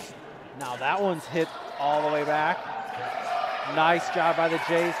 Jacobs. Now that one's hit all the way back. Nice job by the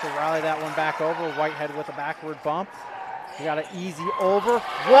Jays to rally that one back over. Whitehead with a backward bump. We got an easy over.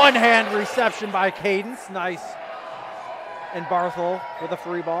 One-hand reception by Cadence. Nice. And Barthel with a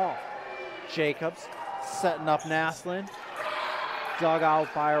free ball. Jacobs setting up Naslin. Dug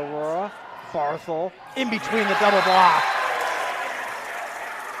out by Aurora. Barthel in between the double block.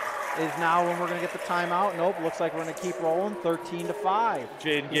 Is now when we're going to get the timeout. Nope, looks like we're going to keep rolling. 13-5.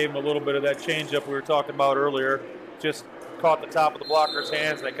 Jaden gave him a little bit of that changeup we were talking about earlier. Just caught the top of the blocker's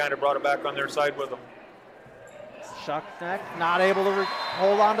hands, and they kind of brought it back on their side with them. Shuckneck not able to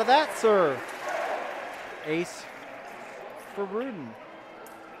hold on to that serve. Ace for Rudin.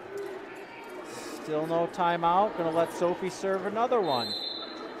 Still no timeout. Going to let Sophie serve another one.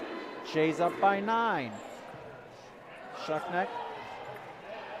 Jay's up by 9. Shuckneck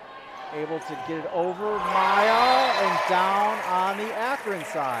able to get it over Maya and down on the Akron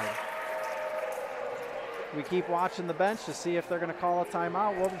side. We keep watching the bench to see if they're going to call a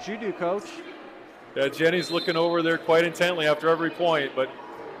timeout. What would you do, Coach? Yeah, Jenny's looking over there quite intently after every point, but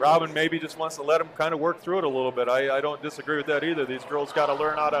Robin maybe just wants to let them kind of work through it a little bit. I don't disagree with that either. These girls got to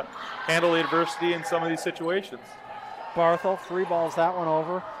learn how to handle the adversity in some of these situations. Barthel free balls that one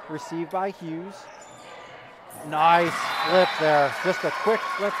over, received by Hughes. Nice flip there. Just a quick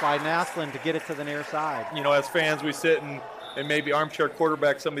flip by Naslin to get it to the near side. You know, as fans, we sit and maybe armchair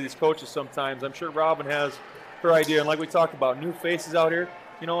quarterback some of these coaches sometimes. I'm sure Robin has her idea. And like we talked about, new faces out here,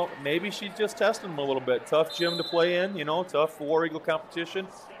 you know, maybe she's just testing them a little bit. Tough gym to play in, you know, tough War Eagle competition.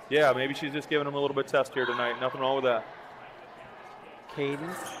 Yeah, maybe she's just giving them a little bit of test here tonight. Nothing wrong with that.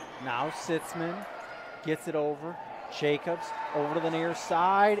 Cadence, now Sitzman, gets it over. Jacobs over to the near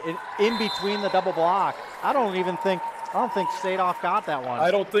side, and in between the double block. I don't think Sadoff got that one.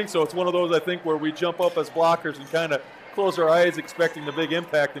 I don't think so. It's one of those, I think, where we jump up as blockers and kind of close our eyes expecting the big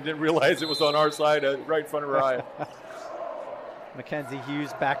impact and didn't realize it was on our side, right in front of our eye. Mackenzie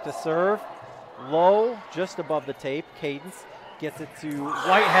Hughes back to serve. Low, just above the tape. Cadence gets it to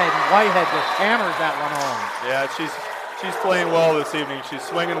Whitehead, and Whitehead just hammers that one home. Yeah, she's playing well this evening. She's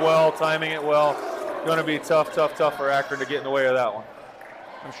swinging well, timing it well. Going to be tough for Akron to get in the way of that one.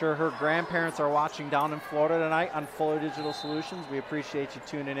 I'm sure her grandparents are watching down in Florida tonight on Fuller Digital Solutions. We appreciate you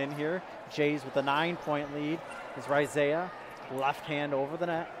tuning in here. Jays with a 9-point lead is Rizea. Left hand over the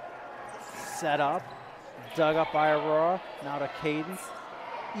net. Set up. Dug up by Aurora. Now to Cadence.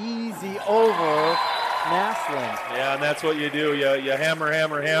 Easy over Naslin. Yeah, and that's what you do. You hammer,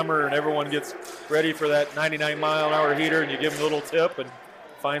 and everyone gets ready for that 99-mile-an-hour heater, and you give them a little tip and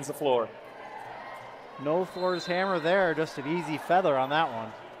finds the floor. No Thor's hammer there, just an easy feather on that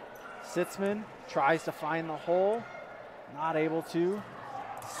one. Sitzman tries to find the hole, not able to.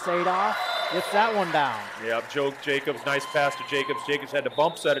 Sadoff gets that one down. Yeah, Joe Jacobs, nice pass to Jacobs. Jacobs had to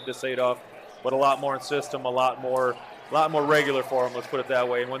bump set it to Sadoff, but a lot more in system, a lot more regular for him, let's put it that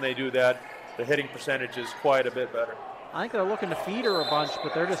way. And when they do that, the hitting percentage is quite a bit better. I think they're looking to feed her a bunch,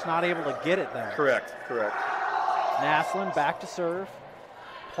 but they're just not able to get it there. Correct. Naslin back to serve.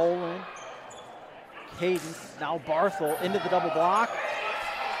 Poland. Cadence, now Barthel into the double block.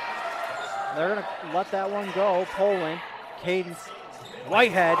 They're going to let that one go. Poland, Cadence,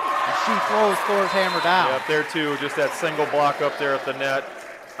 Whitehead, and she throws Thor's hammer down. Yeah, up there too, just that single block up there at the net.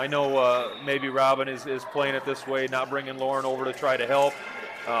 I know maybe Robin is playing it this way, not bringing Lauren over to try to help.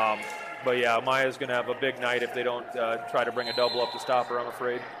 But yeah, Maya's going to have a big night if they don't try to bring a double up to stop her, I'm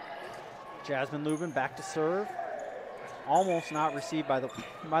afraid. Jasmine Lubin back to serve. Almost not received by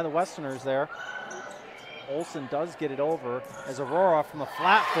the Westerners there. Olsen does get it over as Aurora from the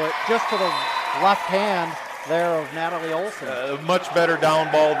flat foot just to the left hand there of Natalie Olsen. Much better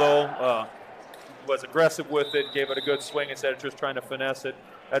down ball though. Was aggressive with it, gave it a good swing instead of just trying to finesse it.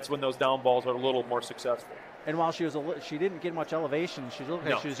 That's when those down balls are a little more successful. And while she didn't get much elevation, she looked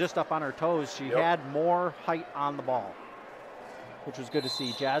like she was just up on her toes. She had more height on the ball, which was good to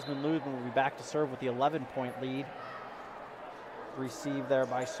see. Jasmine Lubin will be back to serve with the 11-point lead. Received there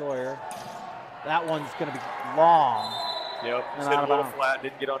by Sawyer. That one's going to be long. Yep, just hit a little flat,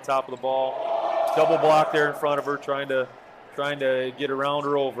 didn't get on top of the ball. Double block there in front of her, trying to get around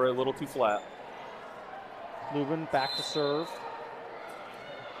or over, a little too flat. Lubin back to serve.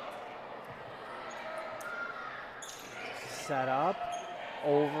 Set up,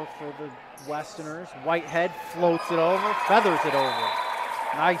 over for the Westerners. Whitehead floats it over, feathers it over.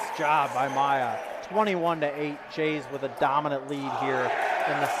 Nice job by Maya. 21-8, Jays with a dominant lead here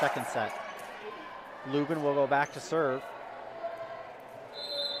in the second set. Lubin will go back to serve.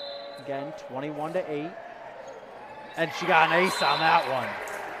 Again, 21-8. And she got an ace on that one.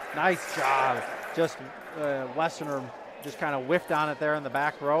 Nice job. Just Westerner just kind of whiffed on it there in the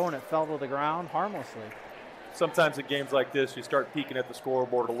back row, and it fell to the ground harmlessly. sometimes in games like this, you start peeking at the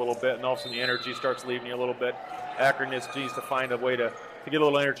scoreboard a little bit, and all of a sudden the energy starts leaving you a little bit. Akron needs to find a way to get a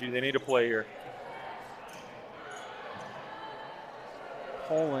little energy. They need to play here.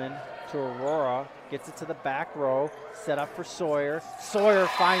 Poland to Aurora, gets it to the back row, set up for Sawyer. Sawyer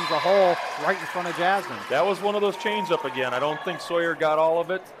finds a hole right in front of Jasmine. That was one of those change-up again. I don't think Sawyer got all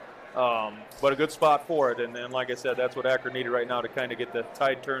of it, but a good spot for it. And then, like I said, that's what Akron needed right now to kind of get the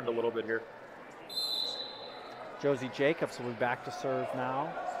tide turned a little bit here. Josie Jacobs will be back to serve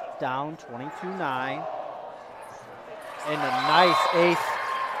now, down 22-9. And a nice ace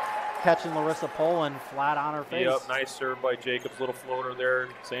catching Larissa Poland flat on her face. Yep, nice serve by Jacobs, little floater there.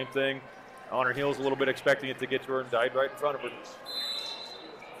 Same thing. On her heels a little bit, expecting it to get to her, and died right in front of her.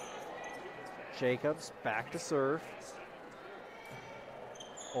 Jacobs back to serve.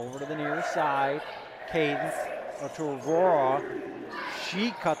 Over to the near side. Cadence to Aurora.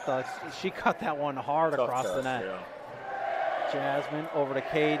 She cut that one hard across the net. Yeah. Jasmine over to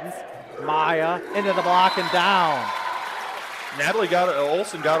Cadence. Maya into the block and down.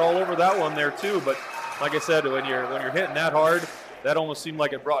 Olsen got all over that one there too, but like I said, when you're hitting that hard, that almost seemed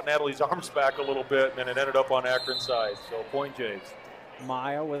like it brought Natalie's arms back a little bit, and then it ended up on Akron's side. So point Jays.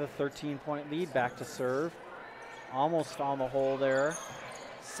 Maya with a 13-point lead, back to serve. Almost on the hole there.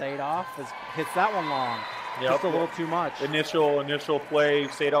 Sadoff hits that one long. Yep. Just a little too much. Initial play,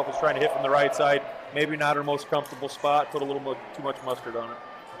 Sadoff was trying to hit from the right side. Maybe not her most comfortable spot. Put a little too much mustard on it.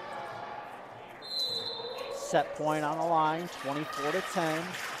 Set point on the line, 24-10.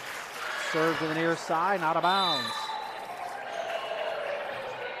 Serve to the near side, out of bounds.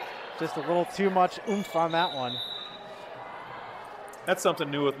 Just a little too much oomph on that one. That's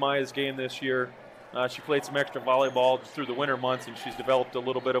something new with Maya's game this year. She played some extra volleyball through the winter months, and she's developed a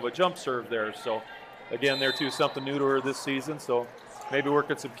little bit of a jump serve there. So, again, there too, something new to her this season. So, maybe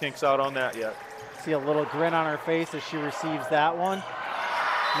working some kinks out on that yet. See a little grin on her face as she receives that one.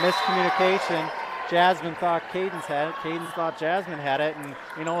 Miscommunication. Jasmine thought Cadence had it. Cadence thought Jasmine had it. And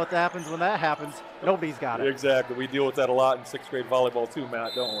you know what happens when that happens? Nobody's got it. Exactly. We deal with that a lot in 6th grade volleyball too,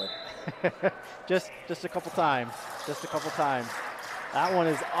 Matt, don't we? just a couple times. Just a couple times. That one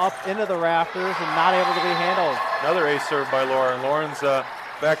is up into the rafters and not able to be handled. Another ace serve by Lauren. Lauren's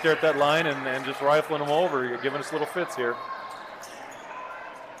back there at that line and just rifling them over. You're giving us little fits here.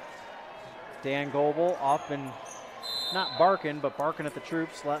 Dan Goebel up and not barking, but barking at the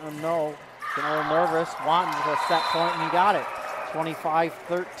troops, letting them know. Getting a little nervous, wanting a set point, and he got it.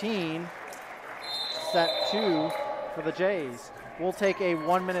 25-13, set 2 for the Jays. We'll take a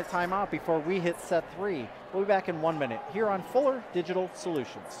 1-minute timeout before we hit set 3. We'll be back in 1 minute here on Fuller Digital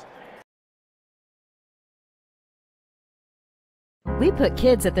Solutions. We put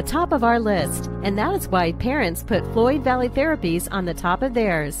kids at the top of our list, and that is why parents put Floyd Valley Therapies on the top of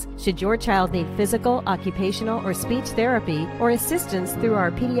theirs. Should your child need physical, occupational, or speech therapy or assistance through our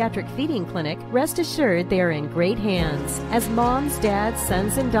pediatric feeding clinic, rest assured they are in great hands. As moms, dads,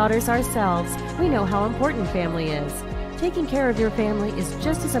 sons, and daughters ourselves, we know how important family is. Taking care of your family is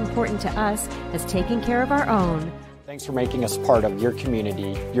just as important to us as taking care of our own. Thanks for making us part of your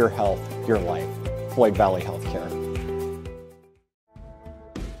community, your health, your life. Floyd Valley Healthcare.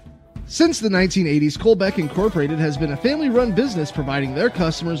 Since the 1980s, Colbeck Incorporated has been a family-run business providing their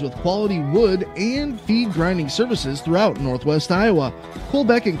customers with quality wood and feed grinding services throughout Northwest Iowa.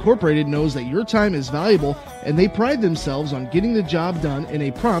 Colbeck Incorporated knows that your time is valuable, and they pride themselves on getting the job done in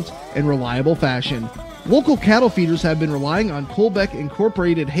a prompt and reliable fashion. Local cattle feeders have been relying on Colbeck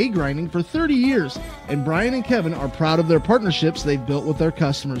Incorporated hay grinding for 30 years, and Brian and Kevin are proud of their partnerships they've built with their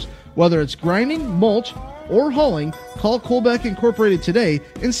customers. Whether it's grinding, mulch, or hauling, call Colbeck Incorporated today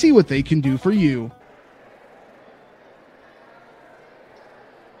and see what they can do for you.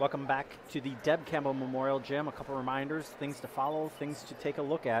 Welcome back to the Deb Campbell Memorial Gym. A couple reminders, things to follow, things to take a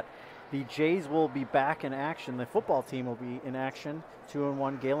look at. The Jays will be back in action. The football team will be in action.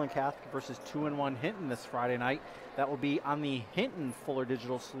 2-1 Gehlen Catholic versus 2-1 Hinton this Friday night. That will be on the Hinton Fuller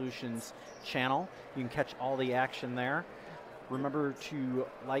Digital Solutions channel. You can catch all the action there. Remember to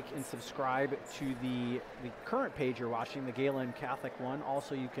like and subscribe to the current page you're watching, the Gehlen Catholic one.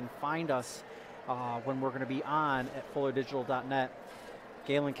 Also, you can find us when we're going to be on at fullerdigital.net.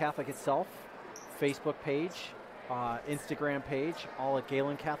 Gehlen Catholic itself, Facebook page, Instagram page, all at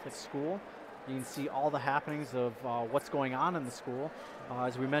Gehlen Catholic School. You can see all the happenings of what's going on in the school.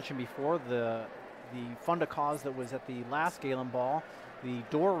 As we mentioned before, the Fund a Cause that was at the last Gehlen Ball, the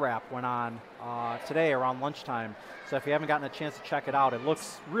door wrap went on today around lunchtime. So if you haven't gotten a chance to check it out, it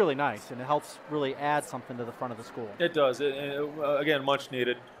looks really nice, and it helps really add something to the front of the school. It does. Again, much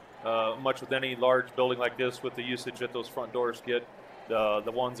needed. Much with any large building like this, with the usage that those front doors get.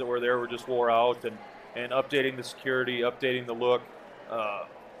 The ones that were there were just wore out, and and updating the security, updating the look.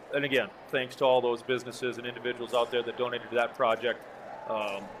 And again, thanks to all those businesses and individuals out there that donated to that project.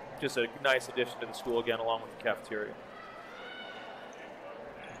 Just a nice addition to the school again, along with the cafeteria.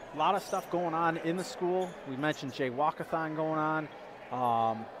 A lot of stuff going on in the school. We mentioned Jay Walkathon going on.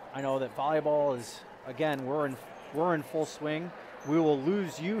 I know that volleyball is, again, we're in full swing. We will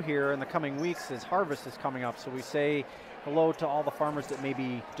lose you here in the coming weeks as harvest is coming up. So we say hello to all the farmers that may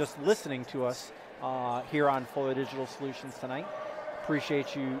be just listening to us here on Folio Digital Solutions tonight.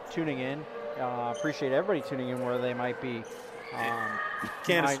 Appreciate you tuning in. Appreciate everybody tuning in where they might be.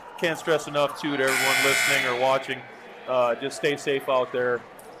 Can't stress enough, too, to everyone listening or watching. Just stay safe out there.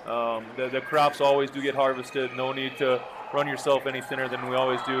 The crops always do get harvested. No need to run yourself any thinner than we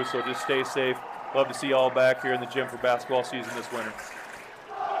always do, so just stay safe. Love to see you all back here in the gym for basketball season this winter.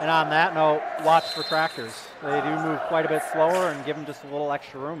 And on that note, watch for tractors. They do move quite a bit slower, and give them just a little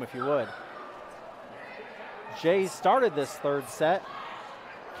extra room if you would. Jay started this third set.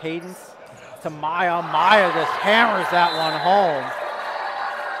 Cadence to Maya. Maya just hammers that one home.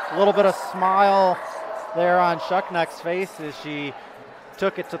 A little bit of smile there on Shuckneck's face as she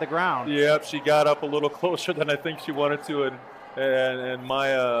took it to the ground. Yep, she got up a little closer than I think she wanted to, and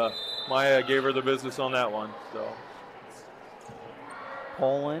Maya gave her the business on that one. So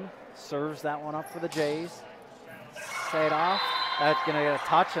Poland serves that one up for the Jays. Sadoff, that's going to get a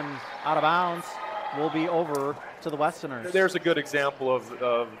touch and out of bounds. Will be over to the Westerners. There's a good example of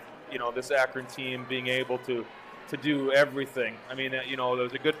this Akron team being able to do everything. I mean, there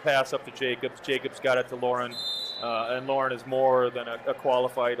was a good pass up to Jacobs. Jacobs got it to Lauren, and Lauren is more than a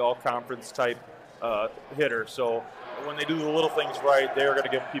qualified all-conference type hitter. So when they do the little things right, they're going to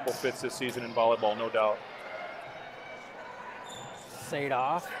give people fits this season in volleyball, no doubt.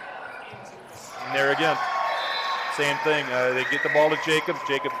 Sadoff. And there again, same thing. They get the ball to Jacobs.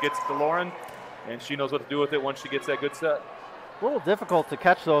 Jacobs gets it to Lauren, and she knows what to do with it once she gets that good set. A little difficult to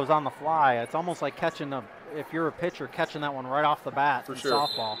catch those on the fly. It's almost like catching if you're a pitcher, catching that one right off the bat in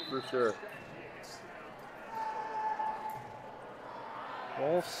softball. For sure.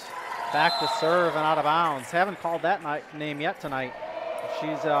 Wolf's back to serve and out of bounds. Haven't called that name yet tonight.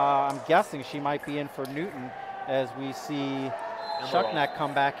 She's, I'm guessing she might be in for Newton as we see Shuckneck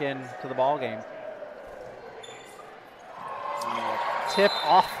come back in to the ball game. Tip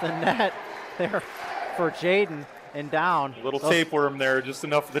off the net there for Jaden and down. A little tapeworm there, just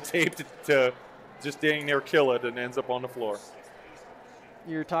enough of the tape to just dang near kill it, and ends up on the floor.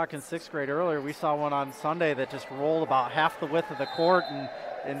 You were talking sixth grade earlier. We saw one on Sunday that just rolled about half the width of the court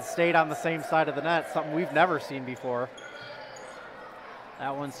and stayed on the same side of the net, something we've never seen before.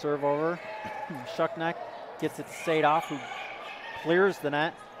 That one serve over. Shuckneck gets it to Sadoff, who clears the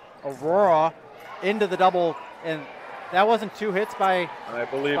net. Aurora into the double, and that wasn't two hits by I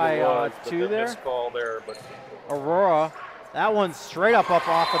believe it was, two there. Missed call there, but Aurora, that one's straight up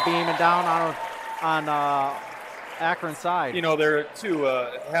off the beam and down on Akron side. There are two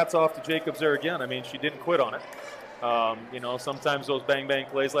hats off to Jacobs there again. I mean, she didn't quit on it. Sometimes those bang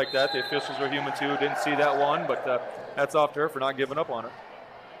plays like that, the officials are human too. Didn't see that one, but hats off to her for not giving up on it.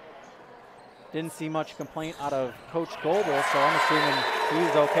 Didn't see much complaint out of Coach Goebel, so I'm assuming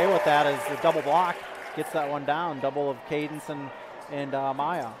he's okay with that as the double block gets that one down. Double of Cadence and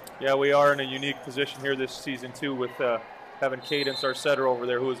Maya. Yeah, we are in a unique position here this season too with having Cadence, our setter over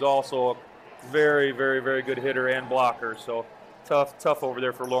there, who is also a very, very, very good hitter and blocker. So tough over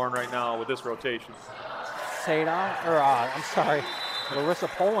there for Lauren right now with this rotation. Larissa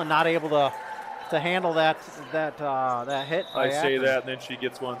Poland not able to handle that hit. I say that, and then she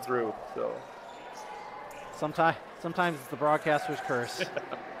gets one through. So sometimes it's the broadcaster's curse.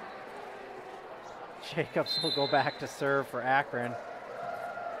 Jacobs will go back to serve for Akron.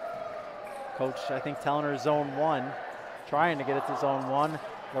 Coach, I think, telling her zone one, trying to get it to zone one.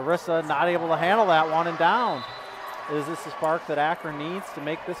 Larissa not able to handle that one and down. Is this the spark that Akron needs to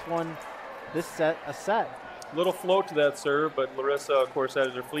make this set a set? Little float to that serve, but Larissa, of course,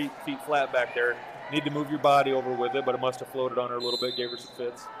 has her feet flat back there. Need to move your body over with it, but it must have floated on her a little bit, gave her some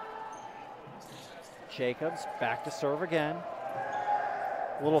fits. Jacobs back to serve again.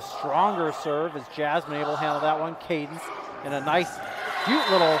 A little stronger serve as Jasmine able to handle that one. Cadence, and a nice, cute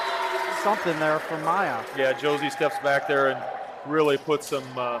little something there from Maya. Yeah, Josie steps back there and really puts some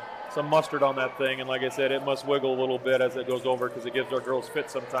mustard on that thing. And like I said, it must wiggle a little bit as it goes over because it gives our girls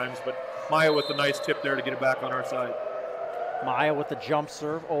fits sometimes. But Maya with a nice tip there to get it back on our side. Maya with the jump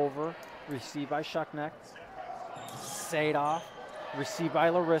serve over, received by Shuckneck. Sadoff, received by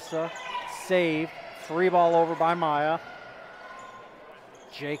Larissa. Save, free ball over by Maya.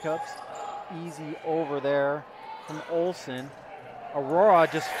 Jacobs, easy over there from Olsen. Aurora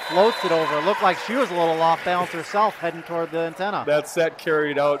just floats it over. It looked like she was a little off balance herself heading toward the antenna. That set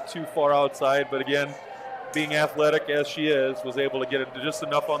carried out too far outside, but again, being athletic as she is, was able to get it just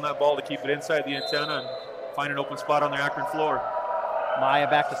enough on that ball to keep it inside the antenna and find an open spot on the Akron floor. Maya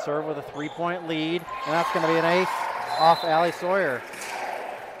back to serve with a 3-point lead, and that's going to be an ace off Allie Sawyer.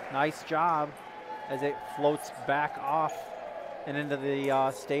 Nice job as it floats back off and into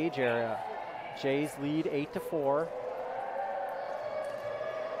the stage area. Jays lead 8-4.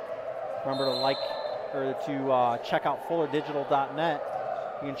 Remember to check out fullerdigital.net.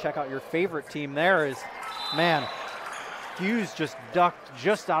 You can check out your favorite team there. Man, Hughes just ducked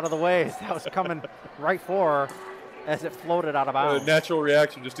just out of the way as that was coming right for her as it floated out of bounds. A natural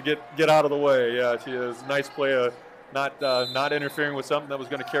reaction just to get out of the way. Yeah, she is. Nice play, not interfering with something that was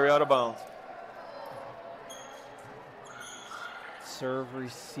going to carry out of bounds. Serve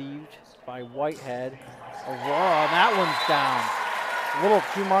received by Whitehead. Aurora, and that one's down. A little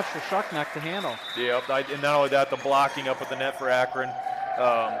too much for Shuckneck to handle. Yeah, and not only that, the blocking up at the net for Akron.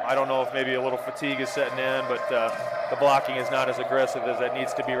 I don't know if maybe a little fatigue is setting in, but the blocking is not as aggressive as it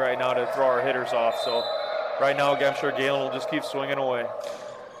needs to be right now to throw our hitters off. So right now, I'm sure Gehlen will just keep swinging away.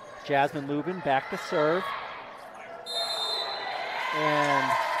 Jasmine Lubin back to serve.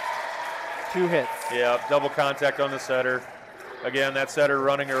 And 2 hits. Yeah, double contact on the setter. Again, that setter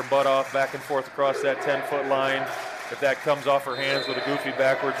running her butt off back and forth across that 10-foot line. If that comes off her hands with a goofy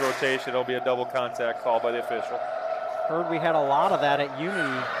backwards rotation, it'll be a double contact call by the official. Heard we had a lot of that at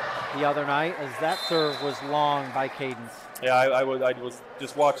Unity the other night as that serve was long by Cadence. Yeah, I was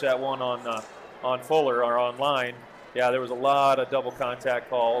just watch that one on Fuller or online. Yeah, there was a lot of double contact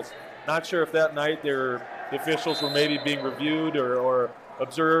calls. Not sure if that night the officials were maybe being reviewed or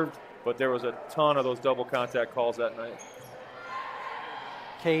observed, but there was a ton of those double contact calls that night.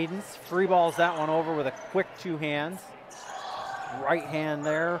 Cadence free balls that one over with a quick 2 hands. Right hand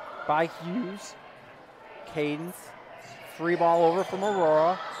there by Hughes. Cadence free ball over from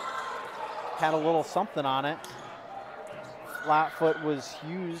Aurora. Had a little something on it. Flat foot was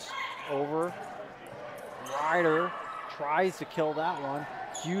Hughes over. Ryder tries to kill that one.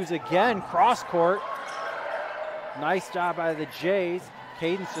 Hughes again, cross court. Nice job by the Jays.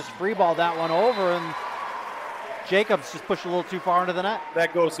 Cadence just free balled that one over, and Jacobs just pushed a little too far into the net.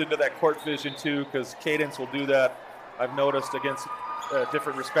 That goes into that court vision too, because Cadence will do that. I've noticed against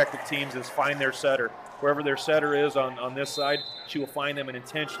different respective teams is find their setter. Wherever their setter is on this side, she will find them and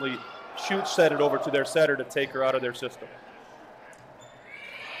intentionally set it over to their setter to take her out of their system.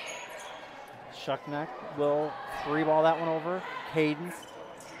 Shuckneck will free ball that one over. Cadence,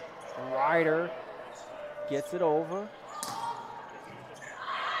 Ryder gets it over.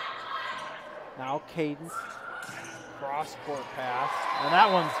 Now Cadence, cross-court pass, and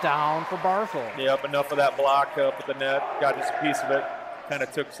that one's down for Barthel. Yep, enough of that block up at the net. Got just a piece of it. Kind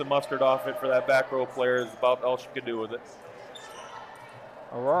of took some mustard off it for that back row player. Is about all she could do with it.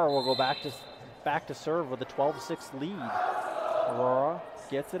 Aurora will go back to serve with a 12-6 lead. Aurora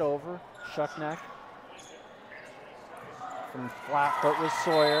gets it over. Shuckneck from flat foot with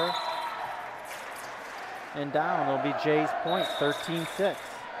Sawyer. And down, it'll be Jay's point, 13-6.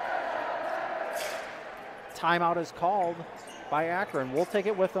 Timeout is called by Akron. We'll take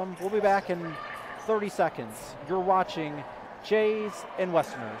it with them. We'll be back in 30 seconds. You're watching Jays and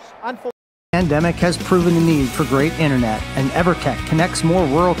Westerners on full. The pandemic has proven the need for great internet, and EverTech connects more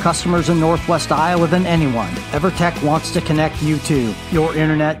rural customers in Northwest Iowa than anyone. EverTech wants to connect you too. Your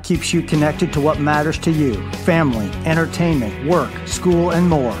internet keeps you connected to what matters to you: family, entertainment, work, school, and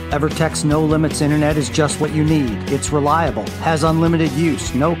more. EverTech's no limits internet is just what you need. It's reliable, has unlimited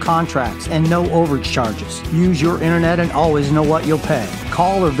use, no contracts, and no overage charges. Use your internet and always know what you'll pay.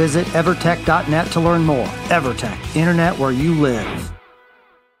 Call or visit evertech.net to learn more. EverTech, internet where you live.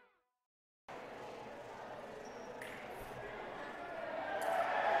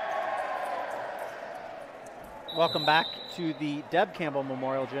 Welcome back to the Deb Campbell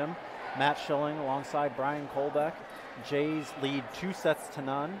Memorial Gym. Matt Schilling alongside Brian Kolbeck. Jays lead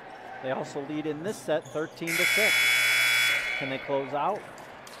 2-0. They also lead in this set 13-6. Can they close out?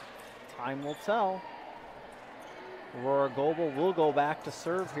 Time will tell. Aurora Goebel will go back to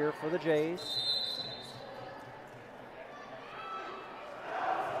serve here for the Jays.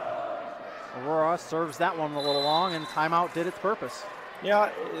 Aurora serves that one a little long, and timeout did its purpose.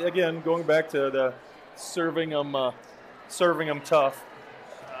 Yeah, again, going back to the serving them tough.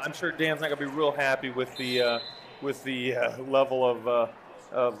 I'm sure Dan's not going to be real happy with the level of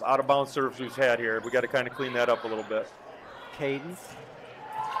out of bounds serves we've had here. We got to kind of clean that up a little bit. Cadence,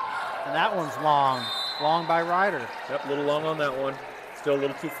 and that one's long by Ryder. Yep, a little long on that one. Still a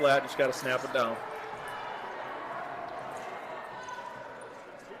little too flat. Just got to snap it down.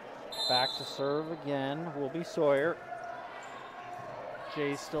 Back to serve again will be Sawyer.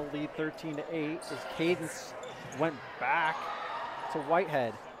 Jays still lead 13-8 as Cadence went back to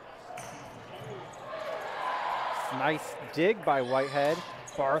Whitehead. Nice dig by Whitehead.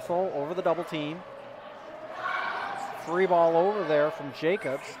 Barthel over the double team. Free ball over there from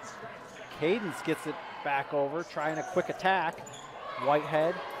Jacobs. Cadence gets it back over, trying a quick attack.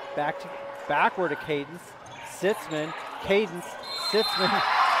 Whitehead backward to Cadence. Sitzman, Cadence, Sitzman,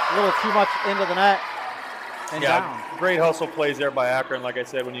 a little too much into the net and down. Great hustle plays there by Akron. Like I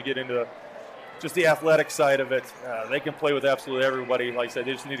said, when you get into just the athletic side of it, they can play with absolutely everybody. Like I said,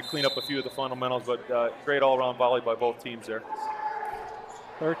 they just need to clean up a few of the fundamentals, but great all-around volley by both teams there.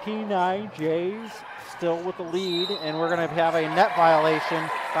 13-9, Jays still with the lead, and we're going to have a net violation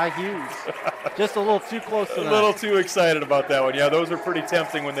by Hughes. Just a little too close to that. A little too excited about that one. Yeah, those are pretty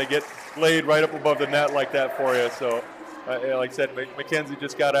tempting when they get laid right up above the net like that for you. So, like I said, McKenzie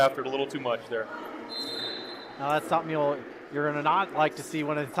just got after it a little too much there. Now that's something you're going to not like to see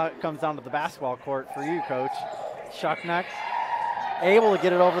when it comes down to the basketball court for you, Coach. Shuckneck able to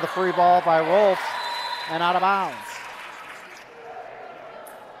get it over the free ball by Rolfs and out of bounds.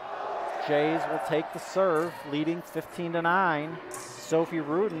 Jays will take the serve, leading 15-9. Sophie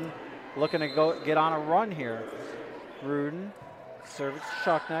Rudin looking to get on a run here. Rudin serves to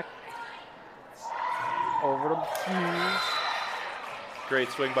Shuckneck. Over to Hughes. Great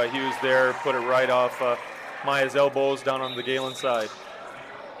swing by Hughes there. Put it right off Maya's elbows down on the Gehlen side.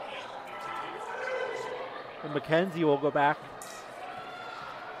 And McKenzie will go back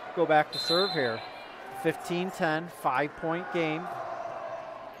to serve here. 15-10, 5-point game.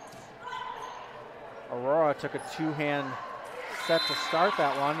 Aurora took a two-hand set to start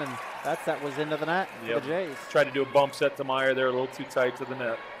that one, and that set was into the net for the Jays. Tried to do a bump set to Meyer there, a little too tight to the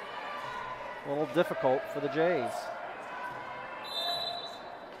net. A little difficult for the Jays.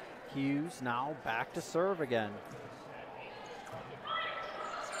 Hughes now back to serve again.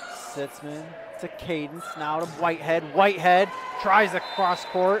 Sitzman to Cadence, now to Whitehead. Whitehead tries across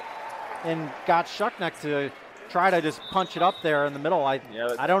court and got Shuckneck to try to just punch it up there in the middle. I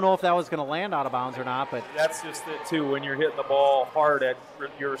don't know if that was going to land out of bounds or not, but that's just it too. When you're hitting the ball hard at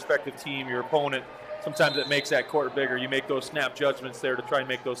your respective team, your opponent, sometimes it makes that court bigger. You make those snap judgments there to try and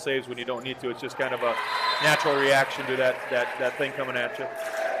make those saves when you don't need to. It's just kind of a natural reaction to that thing coming at you.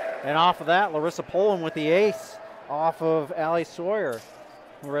 And off of that, Larissa Poland with the ace off of Allie Sawyer.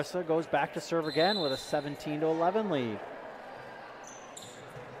 Larissa goes back to serve again with a 17-11 lead.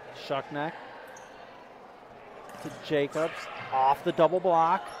 Shuckneck to Jacobs, off the double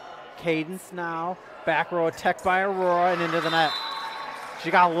block. Cadence now, back row attack by Aurora and into the net.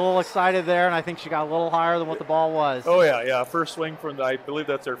 She got a little excited there, and I think she got a little higher than what the ball was. Oh, yeah. First swing from I believe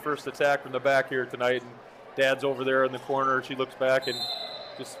that's her first attack from the back here tonight. And Dad's over there in the corner. She looks back and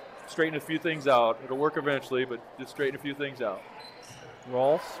just straighten a few things out. It'll work eventually, but just straighten a few things out.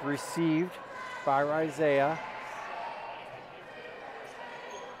 Rolfs received by Rizea.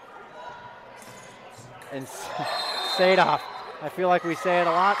 And Sadoff, I feel like we say it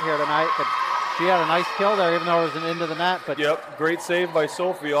a lot here tonight, but she had a nice kill there, even though it was into the net. But yep, great save by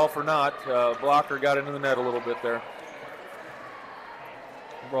Sophie, all for naught. Blocker got into the net a little bit there.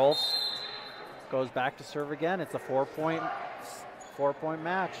 Rolfs goes back to serve again. It's a four-point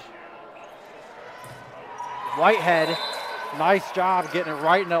match. Whitehead, nice job getting it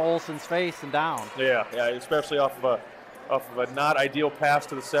right into Olsen's face and down. Yeah, especially off of a not ideal pass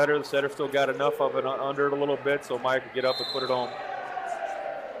to the setter. The setter still got enough of it under it a little bit, so Mike could get up and put it home.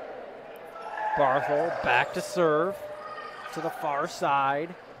 Barthel back to serve to the far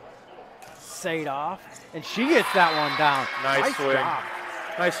side. Sadoff, and she gets that one down. Nice swing. Job.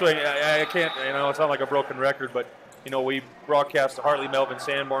 Nice swing. I can't, it's not like a broken record, but, we broadcast the Hartley-Melvin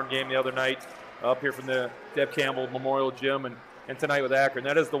Sanborn game the other night up here from the Deb Campbell Memorial Gym, and tonight with Akron.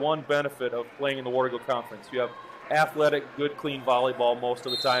 That is the one benefit of playing in the War Eagle Conference. You have athletic, good, clean volleyball most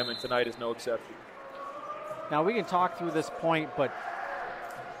of the time, and tonight is no exception. Now, we can talk through this point, but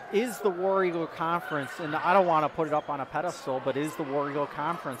is the War Eagle Conference, and I don't want to put it up on a pedestal, but is the War Eagle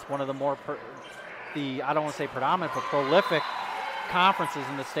Conference one of the more, I don't want to say predominant, but prolific conferences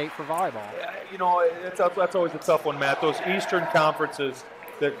in the state for volleyball? That's always a tough one, Matt. Those Eastern conferences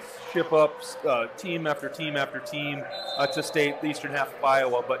that ship up team after team after team to state, the eastern half of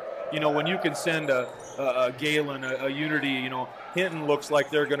Iowa, but when you can send a Gehlen, a Unity, Hinton looks like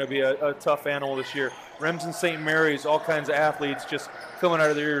they're going to be a tough animal this year. Remsen St. Mary's, all kinds of athletes just coming out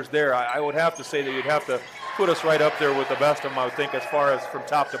of their ears there. I would have to say that you'd have to put us right up there with the best of them, I would think, as far as from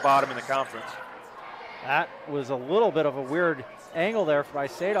top to bottom in the conference. That was a little bit of a weird angle there by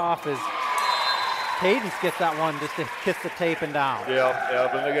Sadoff as Cadence gets that one just to kiss the tape and down. Yeah.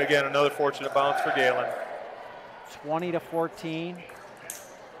 But again, another fortunate bounce for Gehlen. 20-14.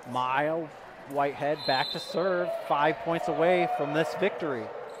 Maya Whitehead back to serve. 5 points away from this victory.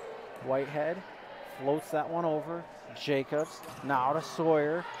 Whitehead floats that one over. Jacobs now to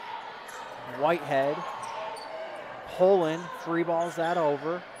Sawyer. Whitehead. Poland free balls that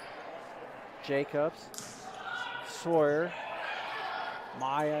over. Jacobs. Sawyer.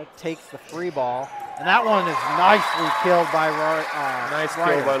 Maya takes the free ball. And that one is nicely killed by Nice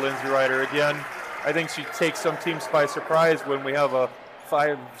Ryder. kill by Lindsay Ryder. Again, I think she takes some teams by surprise when we have a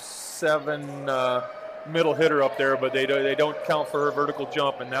 5'7" middle hitter up there, but they don't count for her vertical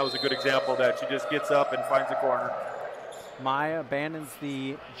jump, and that was a good example of that. She just gets up and finds the corner. Maya abandons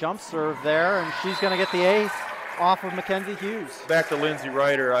the jump serve there, and she's going to get the ace off of Mackenzie Hughes. Back to Lindsay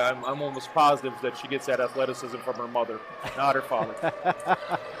Ryder, I'm almost positive that she gets that athleticism from her mother, not her father.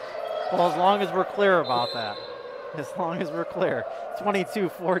 Well, as long as we're clear about that. As long as we're clear.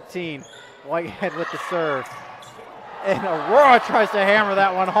 22-14, Whitehead with the serve. And Aurora tries to hammer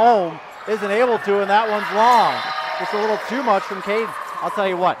that one home. Isn't able to, and that one's long. Just a little too much from Cadence. I'll tell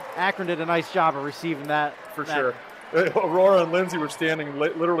you what, Akron did a nice job of receiving that. For sure. Aurora and Lindsay were standing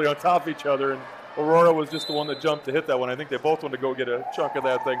literally on top of each other, and Aurora was just the one that jumped to hit that one. I think they both wanted to go get a chunk of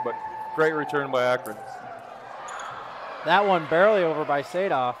that thing, but great return by Akron. That one barely over by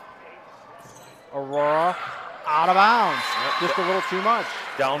Sadoff. Aurora out of bounds. Just a little too much.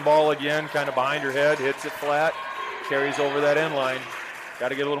 Down ball again, kind of behind her head, hits it flat, carries over that end line. Got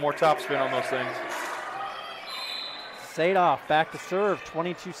to get a little more topspin on those things. Sadoff back to serve,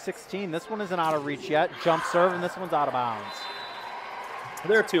 22-16. This one isn't out of reach yet. Jump serve, and this one's out of bounds.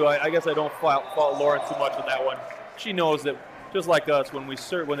 There too, I guess I don't fault Lauren too much on that one. She knows that just like us, when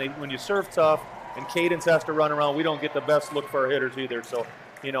you serve tough and Cadence has to run around, we don't get the best look for our hitters either. So,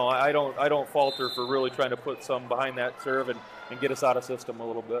 you know, I don't fault her for really trying to put some behind that serve and get us out of system a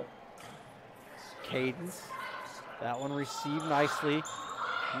little bit. Cadence, that one received nicely.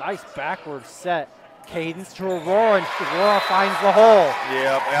 Nice backward set. Cadence to Aurora, and Aurora finds the hole.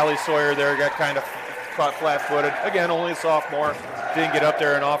 Yeah, Allie Sawyer there got kind of caught flat-footed. Again, only a sophomore. Didn't get up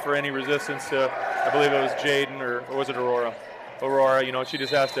there and offer any resistance to, I believe it was Jaden, or was it Aurora? Aurora, you know, she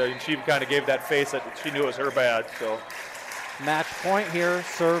just has to, and she kind of gave that face that she knew it was her bad, so. Match point here,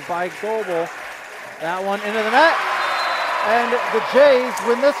 served by Goebel. That one into the net, and the Jays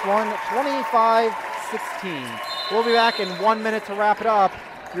win this one, 25-16. We'll be back in 1 minute to wrap it up.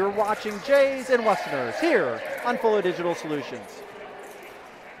 You're watching Jays and Westerners here on Fuller Digital Solutions.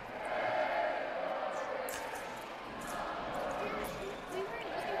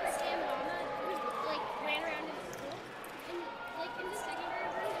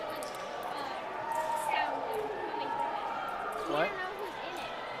 What?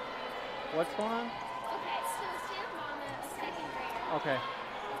 What's going on? Okay, so Sam Mama, a second grader. Okay.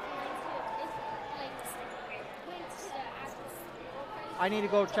 I need to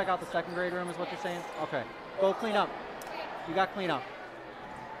go check out the second grade room is what you're saying? Okay. Go clean up. You got to clean up.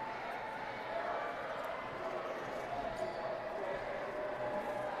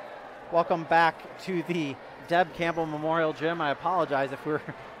 Welcome back to the Deb Campbell Memorial Gym. I apologize if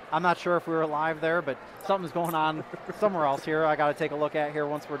I'm not sure if we were live there, but something's going on somewhere else here. I got to take a look at here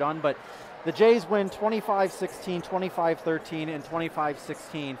once we're done. But the Jays win 25-16, 25-13, and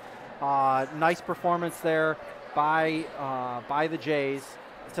 25-16. Nice performance there by the Jays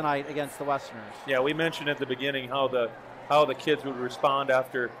tonight against the Westerners. Yeah, we mentioned at the beginning how the kids would respond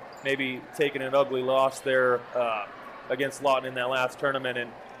after maybe taking an ugly loss there against Lawton in that last tournament, and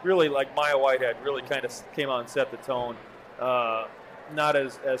really, like Maya Whitehead, really kind of came out and set the tone. Not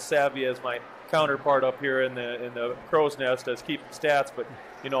as savvy as my counterpart up here in the Crow's Nest as keeping stats, but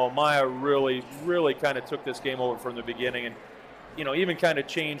you know, Maya really kind of took this game over from the beginning, and you know, even kind of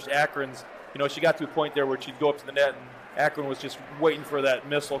changed Akron's. You know, she got to a point there where she'd go up to the net, and Akron was just waiting for that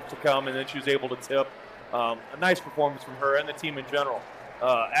missile to come, and then she was able to tip. A nice performance from her and the team in general.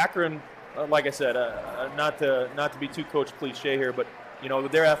 Akron, like I said, not to be too coach cliche here, but you know,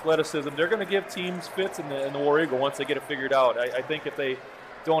 with their athleticism, they're going to give teams fits in the War Eagle once they get it figured out. I think if they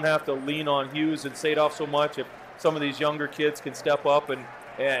don't have to lean on Hughes and Sadoff so much, if some of these younger kids can step up and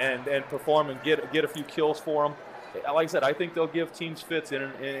perform and get a few kills for them, like I said, I think they'll give teams fits in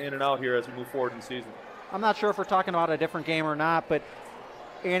and out here as we move forward in the season. I'm not sure if we're talking about a different game or not, but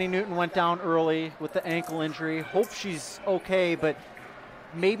Annie Newton went down early with the ankle injury. Hope she's okay, but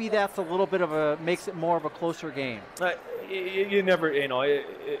maybe that's a little bit of makes it more of a closer game. You never, you know,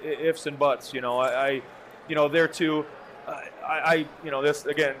 ifs and buts. You know, I there too. This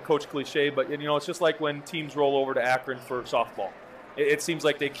again, coach cliche, but you know, it's just like when teams roll over to Akron for softball. It seems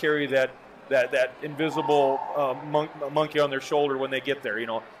like they carry that that invisible monkey on their shoulder when they get there.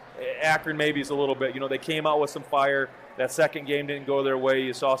 Akron maybe is a little bit. They came out with some fire. That second game didn't go their way.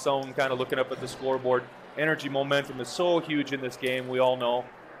 You saw some of them kind of looking up at the scoreboard. Energy, momentum is so huge in this game, we all know.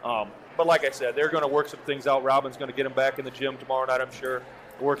 But like I said, they're going to work some things out. Robin's going to get them back in the gym tomorrow night, I'm sure,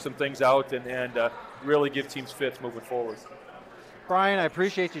 work some things out and really give teams fits moving forward. Brian, I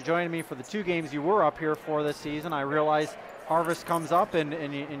appreciate you joining me for the 2 games you were up here for this season. I realize harvest comes up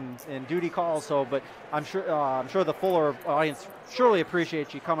and duty calls, but I'm sure the Fuller audience surely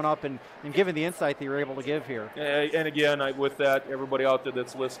appreciates you coming up and giving the insight that you're able to give here. And again, with that, everybody out there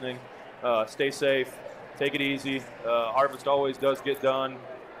that's listening, stay safe, take it easy. Harvest always does get done,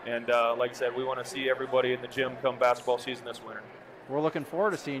 and like I said, we want to see everybody in the gym come basketball season this winter. We're looking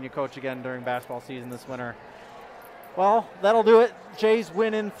forward to seeing you coach again during basketball season this winter. Well, that'll do it. Jays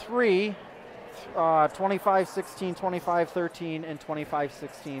win in 3. 25-16, 25-13, and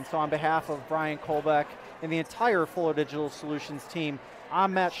 25-16. So on behalf of Brian Kolbeck and the entire Fuller Digital Solutions team,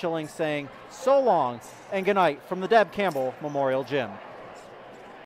 I'm Matt Schilling saying so long and good night from the Deb Campbell Memorial Gym.